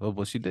 Yeah.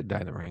 Well, she did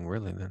die in the ring,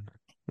 really. Then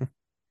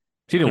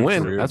she didn't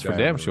win. Career That's for died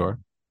in damn the sure.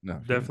 ring. No,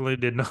 she definitely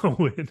did not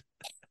win.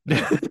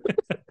 didn't.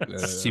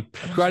 She,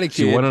 Karate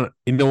she Kid. won an.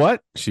 You know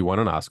what? She won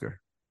an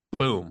Oscar.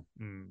 Boom,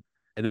 Mm.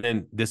 and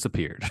then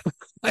disappeared.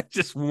 I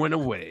just went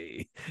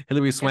away.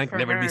 Hillary Swank for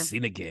never to be her.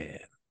 seen again.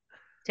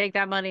 Take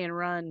that money and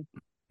run.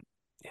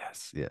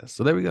 Yes, yes.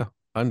 So there we go.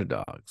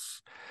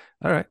 Underdogs.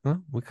 All right.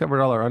 Well, we covered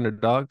all our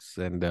underdogs,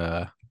 and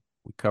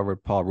we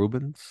covered Paul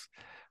Rubens.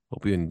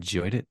 Hope you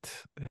enjoyed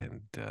it,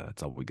 and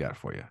that's all we got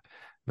for you.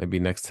 Maybe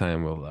next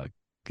time we'll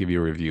give you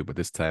a review, but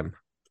this time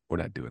we're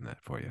not doing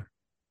that for you.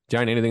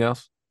 John, anything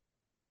else?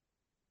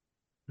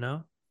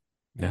 No?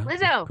 No.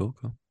 Lizzo. Cool,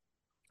 cool.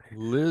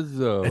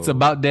 Lizzo. It's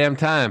about damn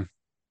time.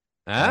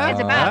 Huh? It's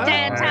about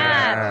damn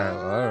time.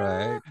 All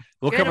right.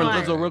 We'll Good cover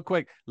one. Lizzo real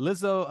quick.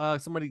 Lizzo,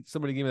 somebody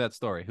give me that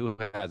story. Who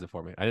has it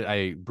for me?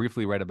 I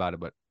briefly read about it,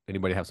 but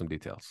anybody have some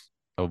details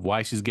of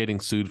why she's getting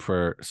sued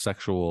for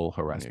sexual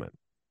harassment?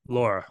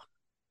 Laura.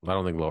 I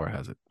don't think Laura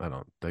has it. I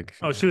don't think.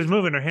 Oh, she was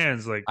moving her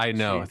hands like I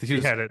know. I think she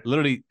was, had it.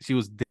 literally. She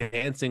was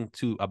dancing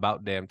to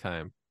 "About Damn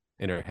Time"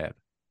 in her head.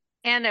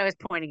 And I was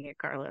pointing at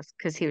Carlos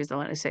because he was the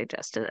one who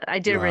suggested it. I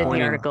did Wow. read the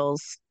Pointing.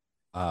 articles.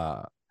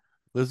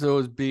 Lizzo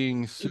is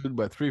being sued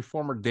by 3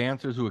 former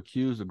dancers who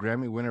accused the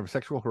Grammy winner of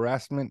sexual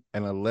harassment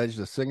and alleged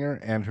the singer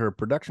and her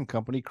production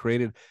company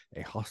created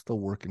a hostile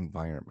work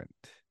environment.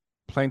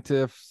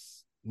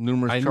 Plaintiffs,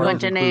 numerous I know. charges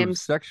Bunch of include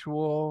names.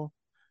 sexual,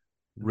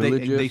 They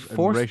religious, and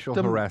forced racial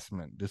them-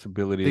 harassment,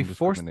 disability, They and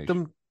forced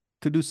discrimination. them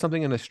to do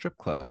something in a strip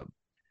club.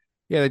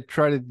 Yeah, they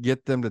try to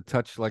get them to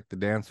touch like the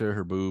dancer,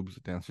 her boobs, the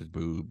dancer's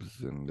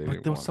boobs, and they But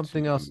didn't there was want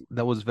something to. else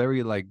that was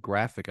very like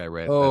graphic. I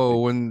read. that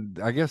Oh, when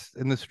I guess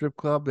in the strip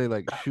club they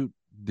like shoot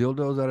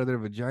dildos out of their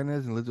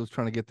vaginas, and Lizzo's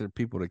trying to get their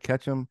people to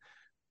catch them.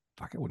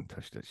 Fuck, I wouldn't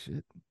touch that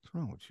shit. What's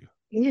wrong with you?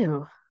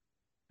 Ew.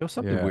 It was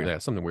something Yeah. weird. Yeah,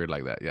 something weird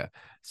like that. Yeah.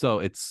 So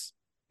it's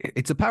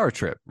a power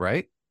trip,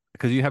 right?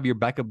 Because you have your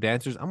backup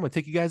dancers. I'm gonna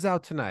take you guys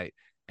out tonight,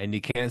 and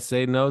you can't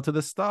say no to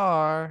the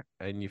star,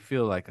 and you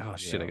feel like, oh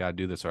shit, I Yeah. gotta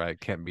do this, or I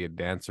can't be a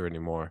dancer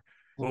anymore.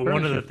 Well,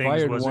 Apparently one of the she things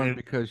fired was one it-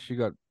 because she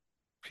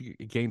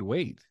gained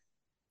weight.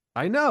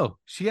 I know.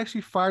 She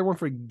actually fired one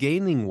for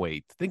gaining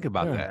weight. Think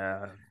about Yeah.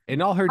 that.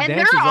 And all her And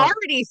dancers they're are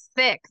already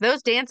thick.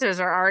 Those dancers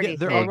are already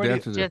they're thick. already-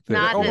 dancers are Just thick.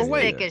 not They're as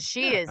overweight. thick as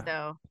she is,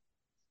 though.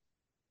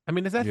 I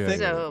mean, is that Yeah,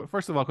 thick? yeah. So-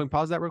 First of all, can we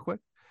pause that real quick?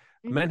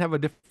 Mhm. Men have a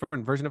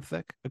different version of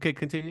thick. Okay,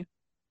 continue.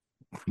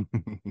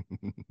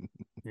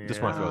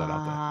 Just want to throw that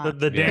out there. Ah,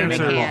 The Yeah, men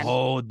dancer. have a Can.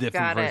 whole different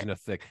Got it. version of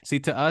thick. See,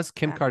 to us,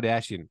 Kim Got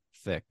Kardashian,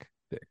 thick.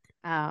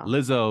 oh.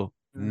 Lizzo,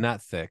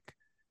 not thick.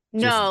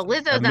 No, Just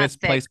Lizzo's a not thick.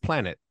 misplaced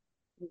planet.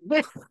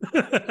 Lizzo,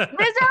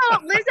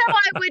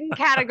 I wouldn't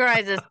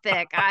categorize as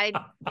thick. I'd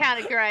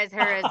categorize her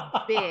as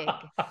big.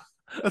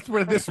 Let's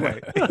put it this way.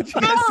 Did you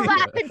Oh, guys see,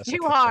 laughing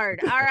too hard.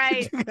 All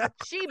right, did you guys-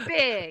 she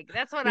big.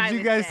 That's what did I you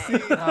would guys say.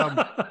 see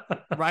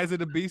Rise of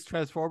the Beast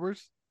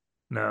Transformers?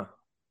 No.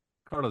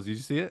 Carlos, did you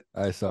see it?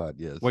 I saw it.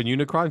 Yes. When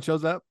Unicron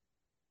shows up?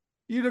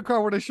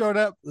 Unicron would have showed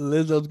up.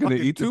 Lizzo's gonna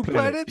Fucking eat the two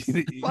planet.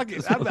 planets? Fuck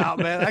it. I'm out,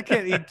 man. I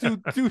can't eat two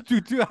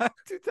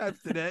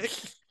times today.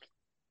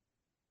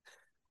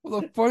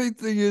 Well, the funny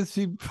thing is,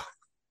 she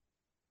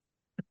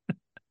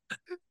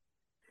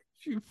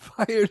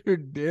fired her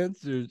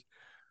dancers.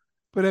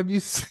 But have you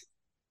seen?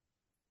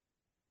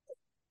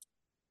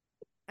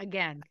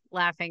 Again,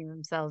 laughing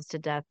themselves to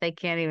death. They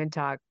can't even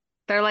talk.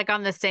 They're like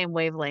on the same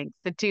wavelength.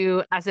 The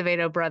two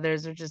Acevedo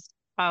brothers are just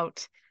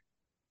out.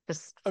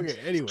 Just Okay,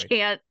 anyway,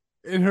 can't.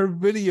 in her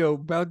video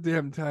about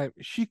damn time,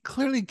 she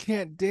clearly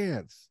can't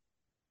dance.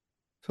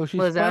 So she's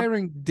Lizzo?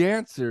 firing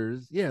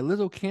dancers. Yeah,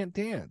 Lizzo can't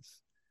dance.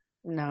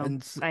 No,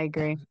 I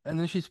agree. And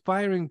then she's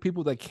firing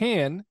people that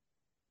can,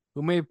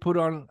 who may put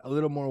on a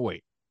little more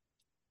weight.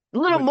 A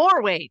little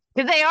more weight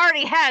because they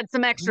already had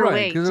some extra Right,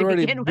 weight because to they're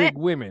already begin big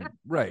with. women.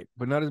 Right.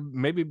 But not as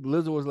maybe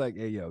Lizzo was like,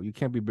 hey, yo, you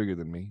can't be bigger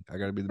than me. I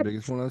got to be the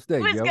biggest one on I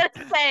stage, was yo. gonna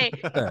say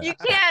you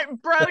can't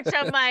broach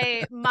on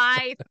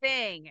my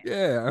thing.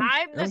 Yeah,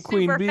 I'm the I'm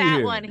Queen super Bee fat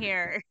here. one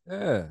here.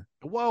 Yeah.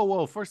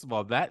 Whoa. First of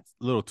all, that's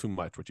a little too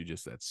much what you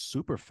just said.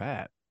 Super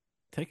fat.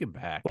 Take it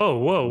back.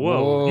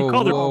 Whoa. You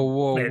called her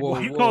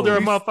you called her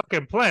a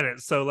motherfucking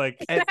planet. So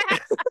like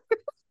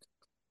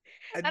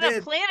Not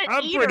a planet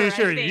I'm eater. pretty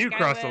sure I think you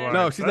crossed the line.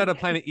 No, she's not a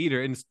planet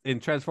eater. In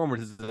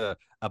Transformers, is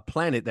a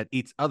planet that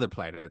eats other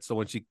planets. So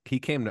when he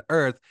came to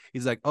Earth,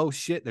 he's like, "Oh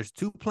shit, there's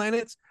 2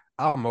 planets.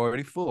 I'm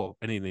already full,"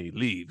 and then he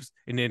leaves.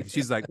 And then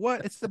she's like,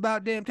 "What? It's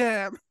about damn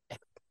time."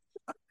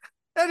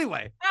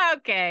 Anyway,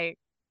 Okay.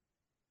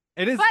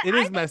 it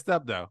is messed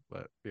up though.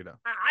 But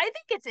I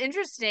think it's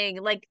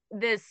interesting, like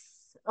this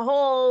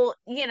whole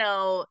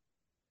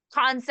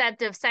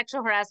concept of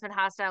sexual harassment,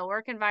 hostile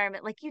work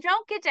environment. Like, you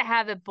don't get to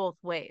have it both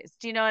ways.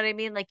 Do you know what I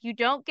mean? Like, you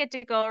don't get to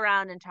go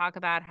around and talk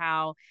about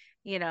how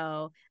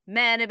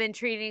men have been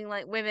treating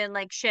like women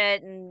like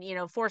shit and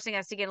forcing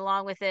us to get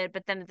along with it,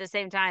 but then at the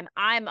same time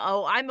I'm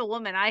a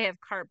woman, I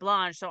have carte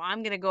blanche, so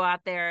I'm gonna go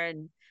out there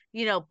and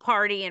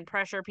party and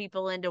pressure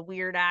people into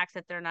weird acts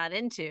that they're not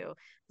into.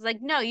 It's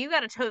like, no, you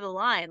got to toe the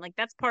line. Like,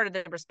 that's part of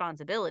the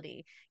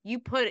responsibility. You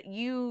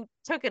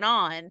took it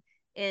on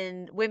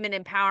in women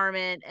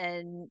empowerment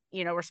and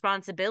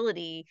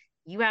responsibility.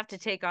 You have to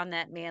take on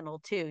that mantle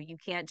too. You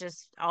can't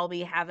just all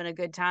be having a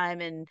good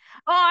time and,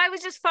 oh, I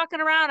was just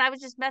fucking around, I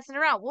was just messing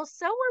around. Well,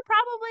 so were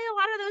probably a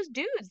lot of those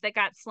dudes that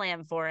got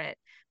slammed for it.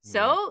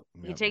 So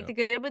you take the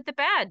good with the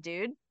bad,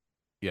 dude.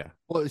 Yeah.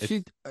 Well,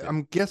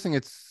 I'm guessing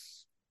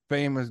it's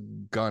fame has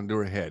gone to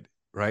her head,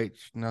 right?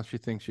 Now she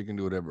thinks she can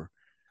do whatever.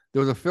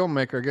 There was a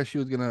filmmaker, I guess she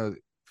was gonna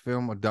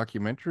film a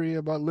documentary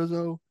about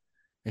Lizzo,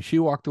 and she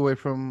walked away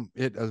from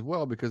it as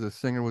well because the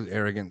singer was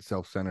arrogant,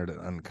 self-centered, and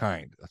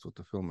unkind. That's what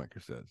the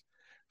filmmaker says.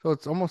 So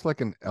it's almost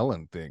like an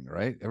Ellen thing,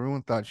 right?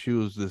 Everyone thought she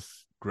was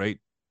this great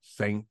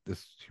saint,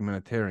 this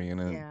humanitarian,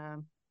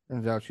 and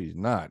turns out she's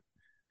not.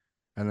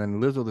 And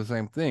then Lizzo, the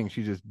same thing.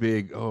 She's just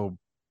big,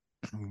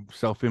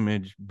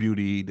 self-image,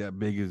 beauty, that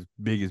big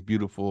is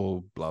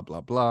beautiful, blah,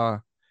 blah, blah.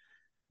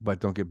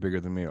 But don't get bigger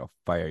than me, I'll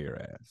fire your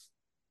ass.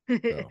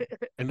 So.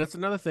 And that's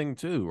another thing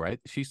too, right?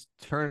 She's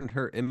turned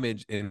her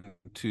image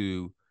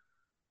into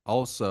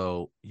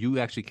also, you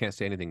actually can't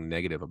say anything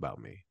negative about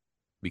me,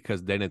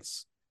 because then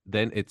it's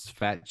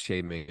fat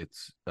shaming,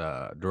 it's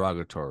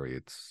derogatory,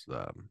 it's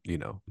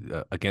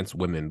against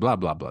women, blah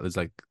blah blah. It's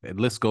like the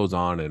list goes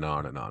on and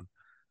on and on.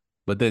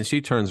 But then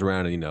she turns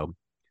around and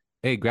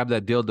hey, grab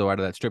that dildo out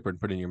of that stripper and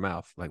put it in your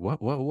mouth. Like,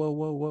 what?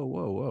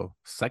 Whoa.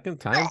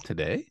 Second time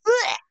today?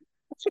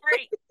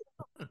 Sorry.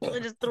 I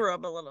just threw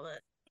up a little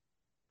bit.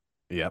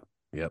 Yep.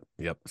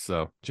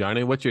 So,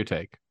 Johnny, what's your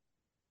take?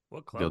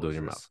 What club dildo in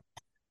your mouth?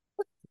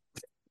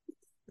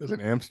 It was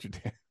in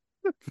Amsterdam.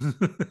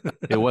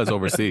 It was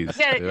overseas.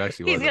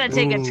 He's gonna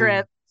take a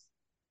trip.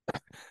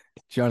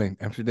 Johnny,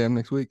 Amsterdam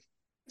next week.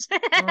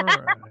 All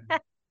right.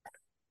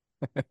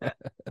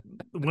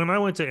 When I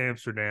went to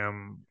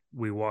Amsterdam,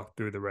 we walked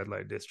through the red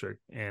light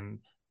district, and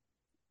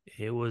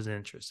it was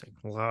interesting.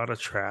 A lot of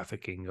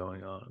trafficking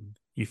going on.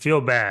 You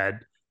feel bad.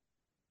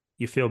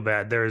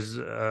 There's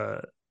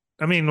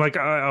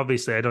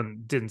obviously I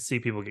didn't see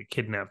people get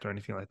kidnapped or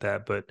anything like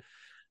that, but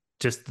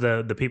just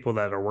the people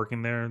that are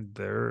working there,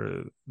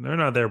 they're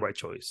not there by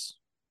choice.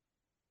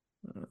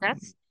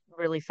 That's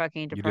really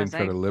fucking depressing. You didn't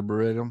try to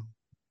liberate them?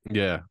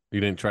 Yeah, you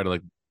didn't try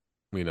to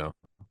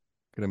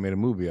could have made a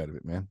movie out of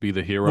it, man. Be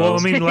the hero. Well,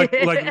 I mean, like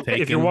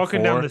if you're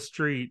walking down the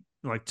street,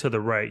 like to the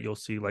right, you'll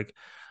see like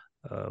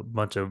a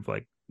bunch of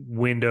like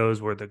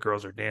windows where the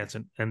girls are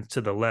dancing, and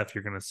to the left,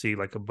 you're gonna see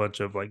like a bunch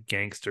of like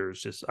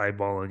gangsters just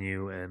eyeballing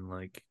you and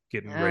like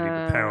getting ready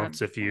to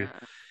pounce if you.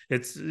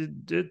 It's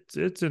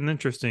an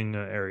interesting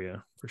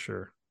area for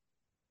sure.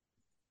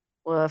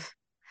 Woof.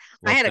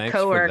 Well, I had a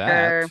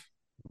coworker,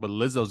 but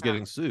Lizzo's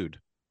getting sued.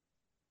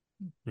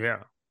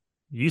 Yeah,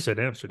 you said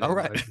Amsterdam. All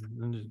right.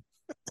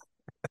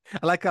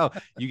 I like how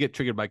you get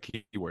triggered by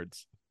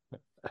keywords.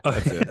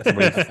 That's it.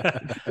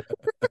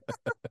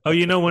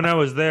 Oh, when I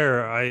was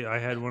there, I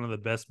had one of the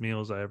best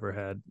meals I ever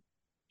had.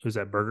 It was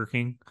at Burger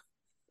King.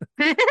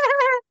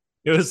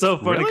 It was so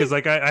funny because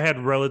like I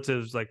had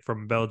relatives like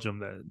from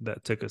Belgium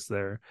that took us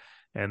there,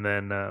 and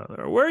then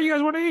where you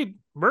guys want to eat?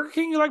 Burger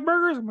King? You like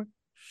burgers? I'm like,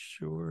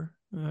 sure.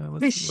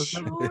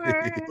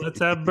 Let's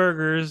have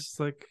burgers.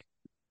 Like,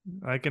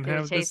 I can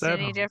have this at home.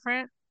 Any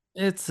different?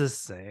 It's the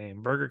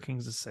same. Burger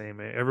King's the same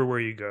everywhere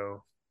you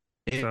go.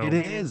 It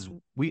is.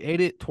 We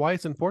ate it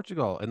twice in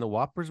Portugal, and the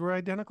Whoppers were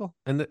identical.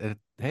 And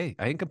hey,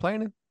 I ain't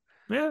complaining.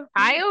 Yeah.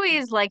 I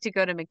always like to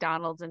go to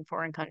McDonald's in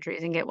foreign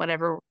countries and get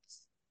whatever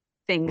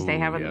things they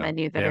have on the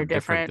menu that are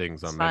different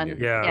things on fun.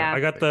 menu. Yeah,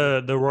 I got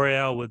the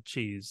Royale with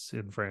cheese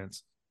in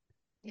France.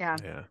 Yeah.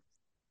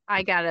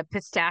 I got a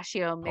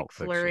pistachio Pulp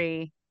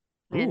McFlurry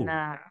in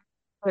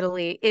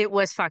Italy. It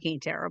was fucking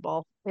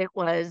terrible. It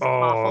was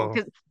awful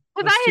because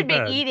that's I too had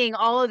been bad. eating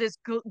all of this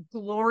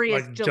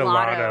glorious Like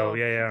gelato.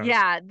 yeah.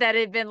 Yeah, that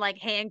had been like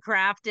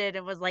handcrafted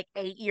and was like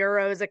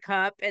 €8 a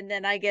cup, and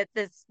then I get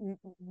this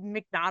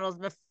McDonald's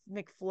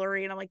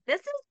McFlurry, and I'm like,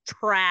 this is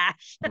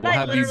trash. Well, I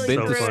have you literally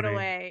been So threw to it funny.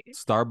 away.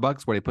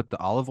 Starbucks where they put the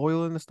olive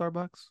oil in the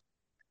Starbucks?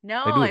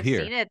 No, They do it I've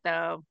here. seen it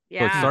though. So it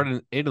Yeah, started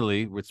in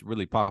Italy, which is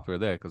really popular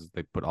there because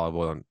they put olive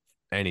oil on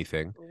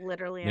anything.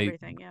 literally They,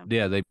 everything. Yeah.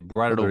 yeah, they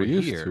brought Well, it they're over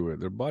used here. to it.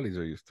 Their bodies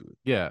are used to it.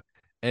 Yeah.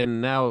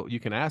 And now you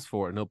can ask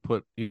for it and they'll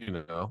put,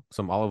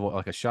 some olive oil,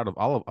 like a shot of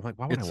olive. I'm like,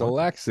 why would It's I a want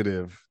that?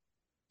 laxative.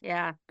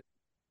 Yeah.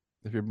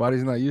 If your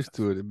body's not used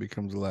to it, it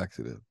becomes a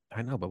laxative.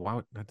 I know, but why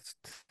would that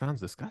sounds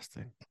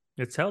disgusting.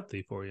 It's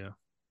healthy for you.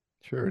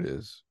 Sure, it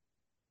is.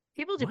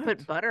 People do What?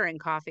 put butter in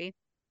coffee.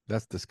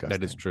 That's disgusting.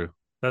 That is true.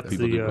 That's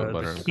People the do put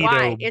butter in keto coffee.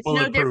 Why? It's no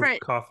bulletproof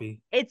different. coffee.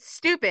 It's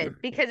stupid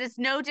because it's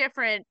no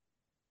different.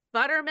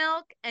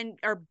 Buttermilk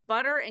or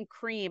butter and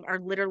cream are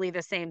literally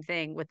the same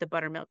thing with the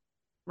buttermilk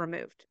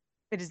removed.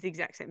 It is the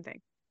exact same thing.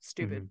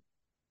 Stupid. Mhm.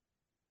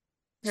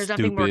 There's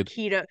nothing more Stupid.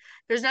 keto.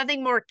 There's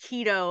nothing more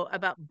keto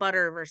about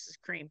butter versus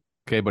cream.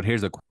 Okay, but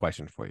here's a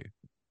question for you.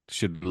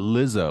 Should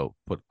Lizzo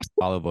put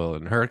olive oil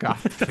in her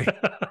coffee?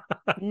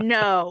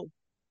 No.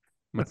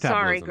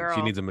 Sorry, Metabolism. girl.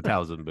 She needs a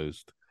metabolism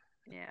boost.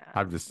 Yeah.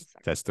 I'm just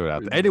Sucks. that's throw it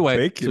out there. There's Anyway,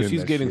 bacon so in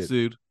she's that getting shit.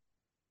 sued.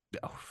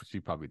 Oh, she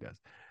probably does.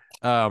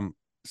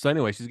 So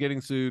anyway, she's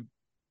getting sued,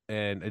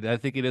 and I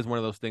think it is one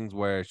of those things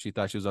where she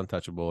thought she was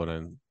untouchable, and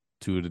then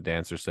two of the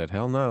dancers said,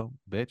 "Hell no,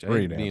 bitch! I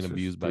ain't being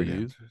abused by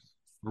you."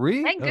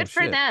 Three? And good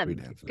for shit. them.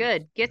 dancers.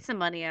 Good. Get some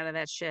money out of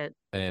that shit.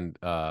 And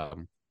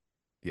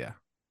yeah,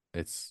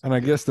 it's And I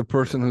guess the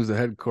person who's the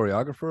head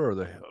choreographer or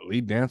the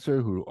lead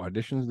dancer who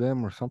auditions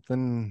them or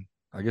something,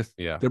 I guess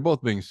yeah. they're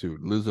both being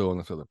sued, Lizzo and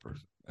this other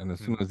person. And as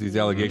soon as these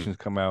allegations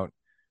come out,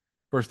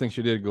 first thing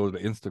she did go to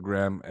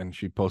Instagram and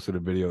she posted a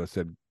video that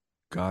said,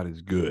 "God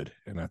is good,"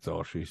 and that's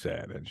all she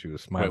said. And she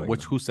was smiling.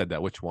 Wait, who said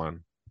that? Which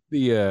one?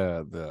 The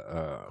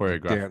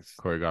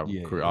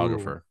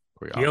choreographer.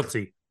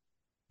 Guilty.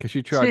 Because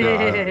she tried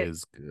God to,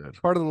 is good.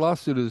 part of the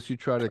lawsuit is she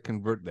tried to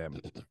convert them.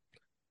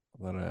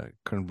 A lot of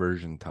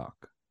conversion talk.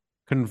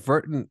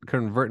 Converting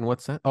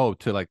what's that? Oh,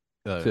 to like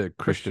To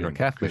Christian or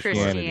Catholic.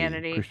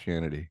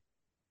 Christianity.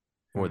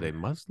 Were they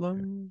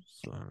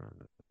Muslims?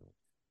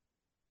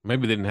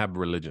 Maybe they didn't have a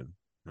religion.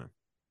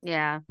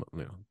 Yeah. A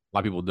lot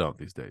of people don't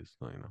these days.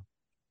 So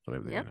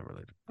maybe they Yep. didn't have a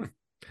religion.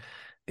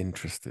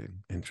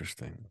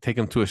 Interesting. Take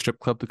them to a strip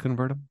club to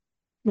convert them.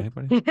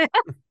 Anybody?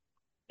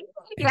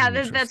 Yeah,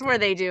 that's where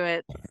they do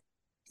it.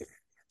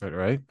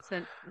 Right? It's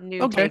a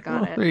new take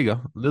on it. There you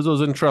go.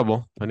 Lizzo's in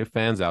trouble. Any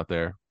fans out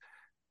there?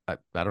 I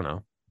don't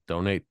know.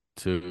 Donate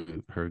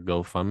to her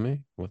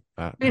GoFundMe.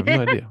 I have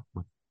no idea.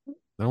 I don't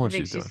know what I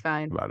think she's doing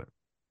fine. about it.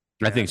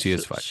 I think she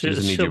is fine. She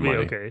doesn't need she'll your be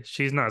money. okay.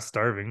 She's not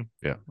starving.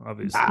 Yeah.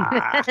 Obviously.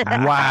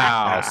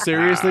 Wow.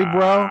 Seriously,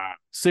 bro?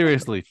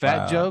 Seriously. Fat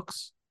Wow.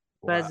 jokes?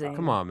 Buzzing.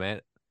 Come on,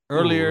 man.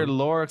 Earlier, Ooh.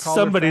 Laura called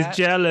Somebody's her fat.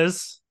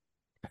 jealous.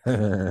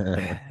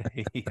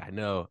 I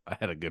know. I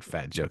had a good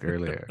fat joke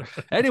earlier.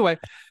 Anyway,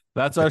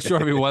 that's our show,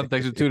 everyone.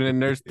 Thanks for tuning in.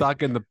 Nerds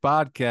Talking the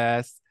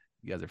podcast.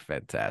 You guys are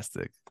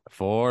fantastic.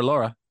 For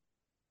Laura.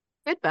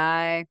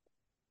 Goodbye.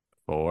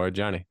 For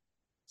Johnny.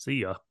 See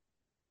ya.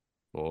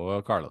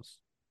 For Carlos.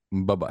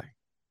 Bye-bye.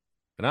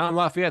 And I'm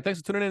Lafayette. Thanks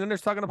for tuning in to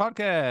Nerds Talking the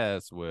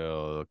podcast.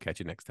 We'll catch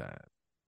you next time.